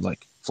saying. Can you,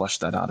 flesh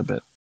that out a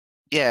bit?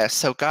 Yeah,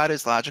 so God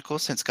is logical.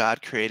 Since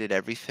God created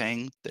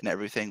everything, then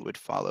everything would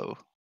follow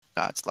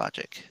God's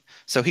logic.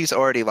 So he's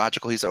already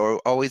logical. He's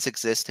always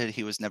existed.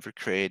 He was never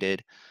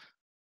created.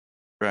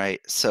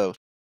 Right? So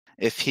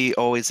if he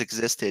always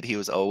existed, he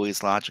was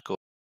always logical.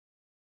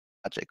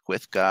 Logic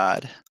with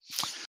God.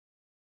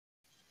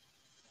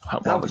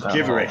 That was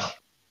gibberish.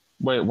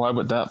 Wait, why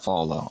would that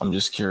follow? I'm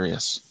just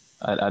curious.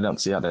 I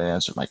don't see how that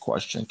answered my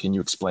question. Can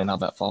you explain how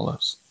that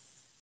follows?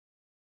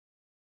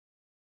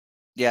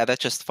 Yeah, that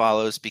just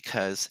follows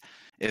because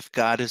if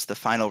God is the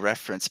final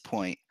reference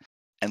point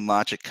and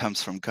logic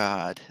comes from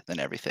God, then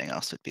everything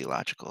else would be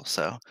logical.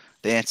 So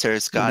the answer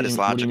is God is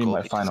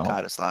logical because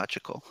God is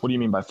logical. What do you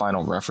mean by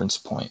final reference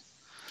point?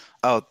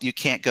 Oh, you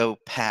can't go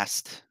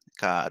past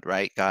God,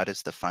 right? God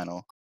is the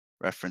final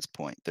reference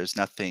point. There's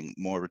nothing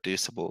more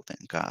reducible than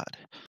God.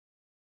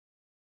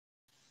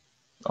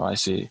 Oh, I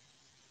see.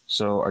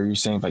 So are you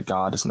saying that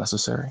God is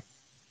necessary?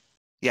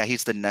 Yeah,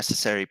 he's the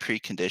necessary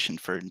precondition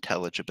for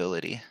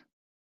intelligibility.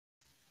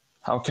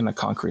 How can a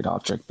concrete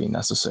object be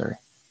necessary?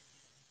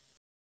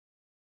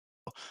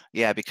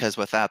 Yeah, because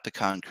without the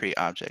concrete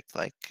object,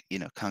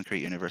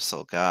 concrete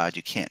universal God,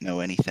 you can't know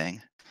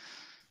anything.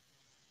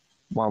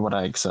 Why would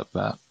I accept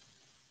that?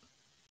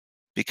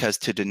 Because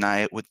to deny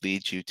it would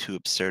lead you to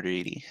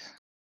absurdity.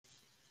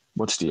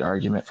 What's the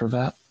argument for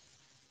that?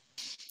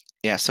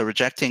 Yeah, so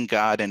rejecting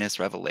God and his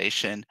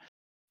revelation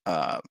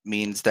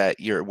means that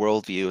your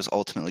worldview is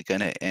ultimately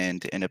going to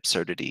end in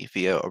absurdity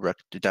via a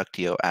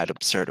reductio ad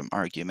absurdum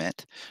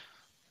argument.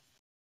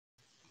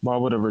 Why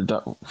would a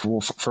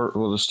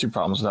well, there's two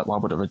problems with that. Why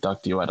would a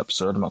reductio ad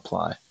absurdum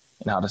apply?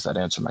 And how does that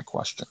answer my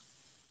question?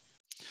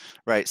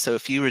 Right. So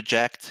if you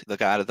reject the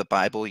God of the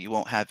Bible, you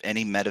won't have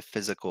any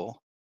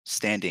metaphysical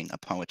standing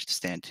upon which to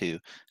stand to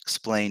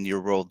explain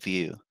your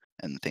worldview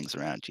and the things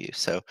around you.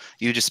 So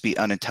you just be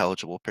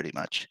unintelligible pretty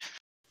much.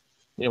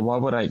 Yeah, why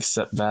would I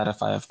accept that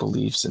if I have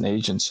beliefs in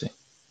agency?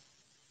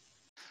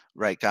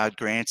 Right. God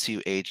grants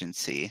you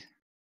agency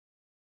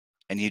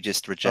and you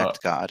just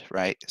reject God,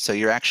 right? So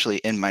you're actually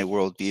in my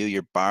worldview,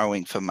 you're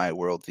borrowing from my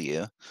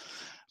worldview,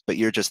 but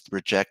you're just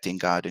rejecting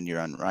God in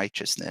your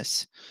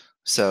unrighteousness.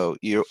 So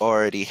you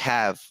already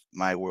have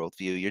my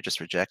worldview, you're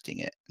just rejecting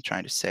it and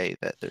trying to say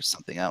that there's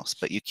something else,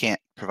 but you can't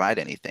provide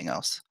anything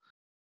else.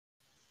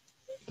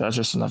 That's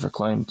just another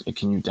claim.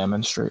 Can you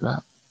demonstrate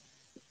that?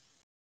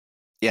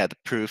 Yeah, the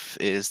proof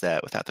is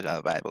that without the God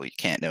of the Bible, you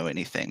can't know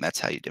anything. That's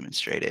how you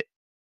demonstrate it.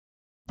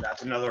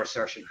 That's another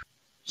assertion.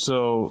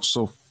 So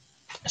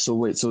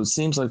wait, so it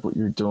seems like what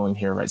you're doing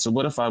here, right? So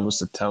what if I was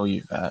to tell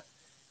you that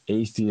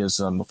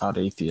without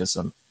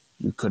atheism,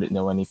 you couldn't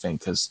know anything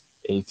because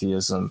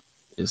atheism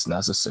is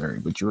necessary?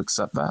 Would you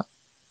accept that?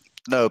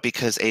 No,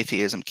 because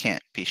atheism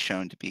can't be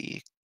shown to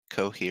be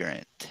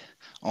coherent.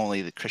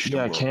 Only the Christian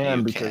worldview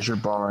can, because you're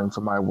borrowing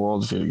from my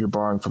worldview. You're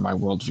borrowing from my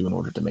worldview in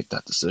order to make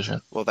that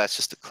decision. Well, that's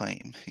just a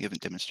claim. You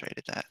haven't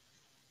demonstrated that.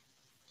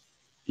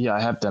 Yeah, I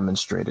have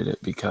demonstrated it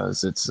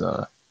because it's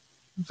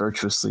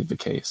virtuously the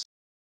case.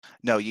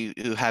 No, you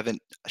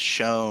haven't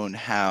shown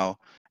how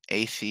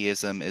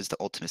atheism is the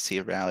ultimacy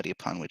of reality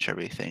upon which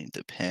everything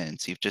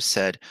depends. You've just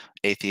said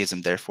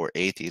atheism, therefore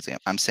atheism.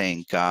 I'm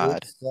saying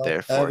God,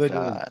 therefore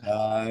God.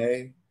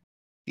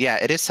 Yeah,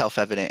 it is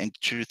self-evident and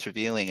truth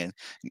revealing, and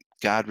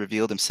God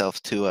revealed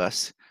himself to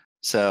us.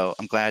 So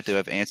I'm glad to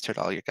have answered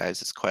all your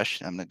guys'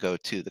 questions. I'm going to go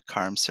to the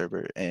Carm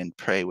server and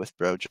pray with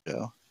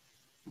Brojo.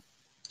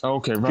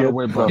 Okay, run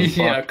away, bro.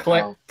 Yeah,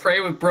 pray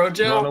with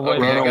Brojo?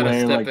 Okay, I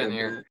gotta step in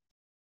here.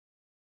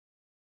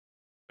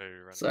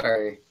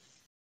 Sorry.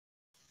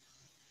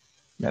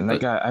 Man,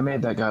 I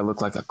made that guy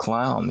look like a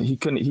clown. He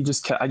couldn't.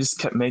 I just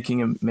kept making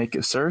him make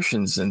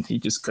assertions, and he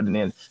just couldn't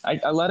answer.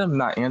 I let him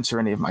not answer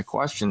any of my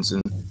questions,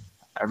 and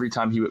every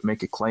time he would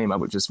make a claim, I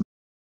would just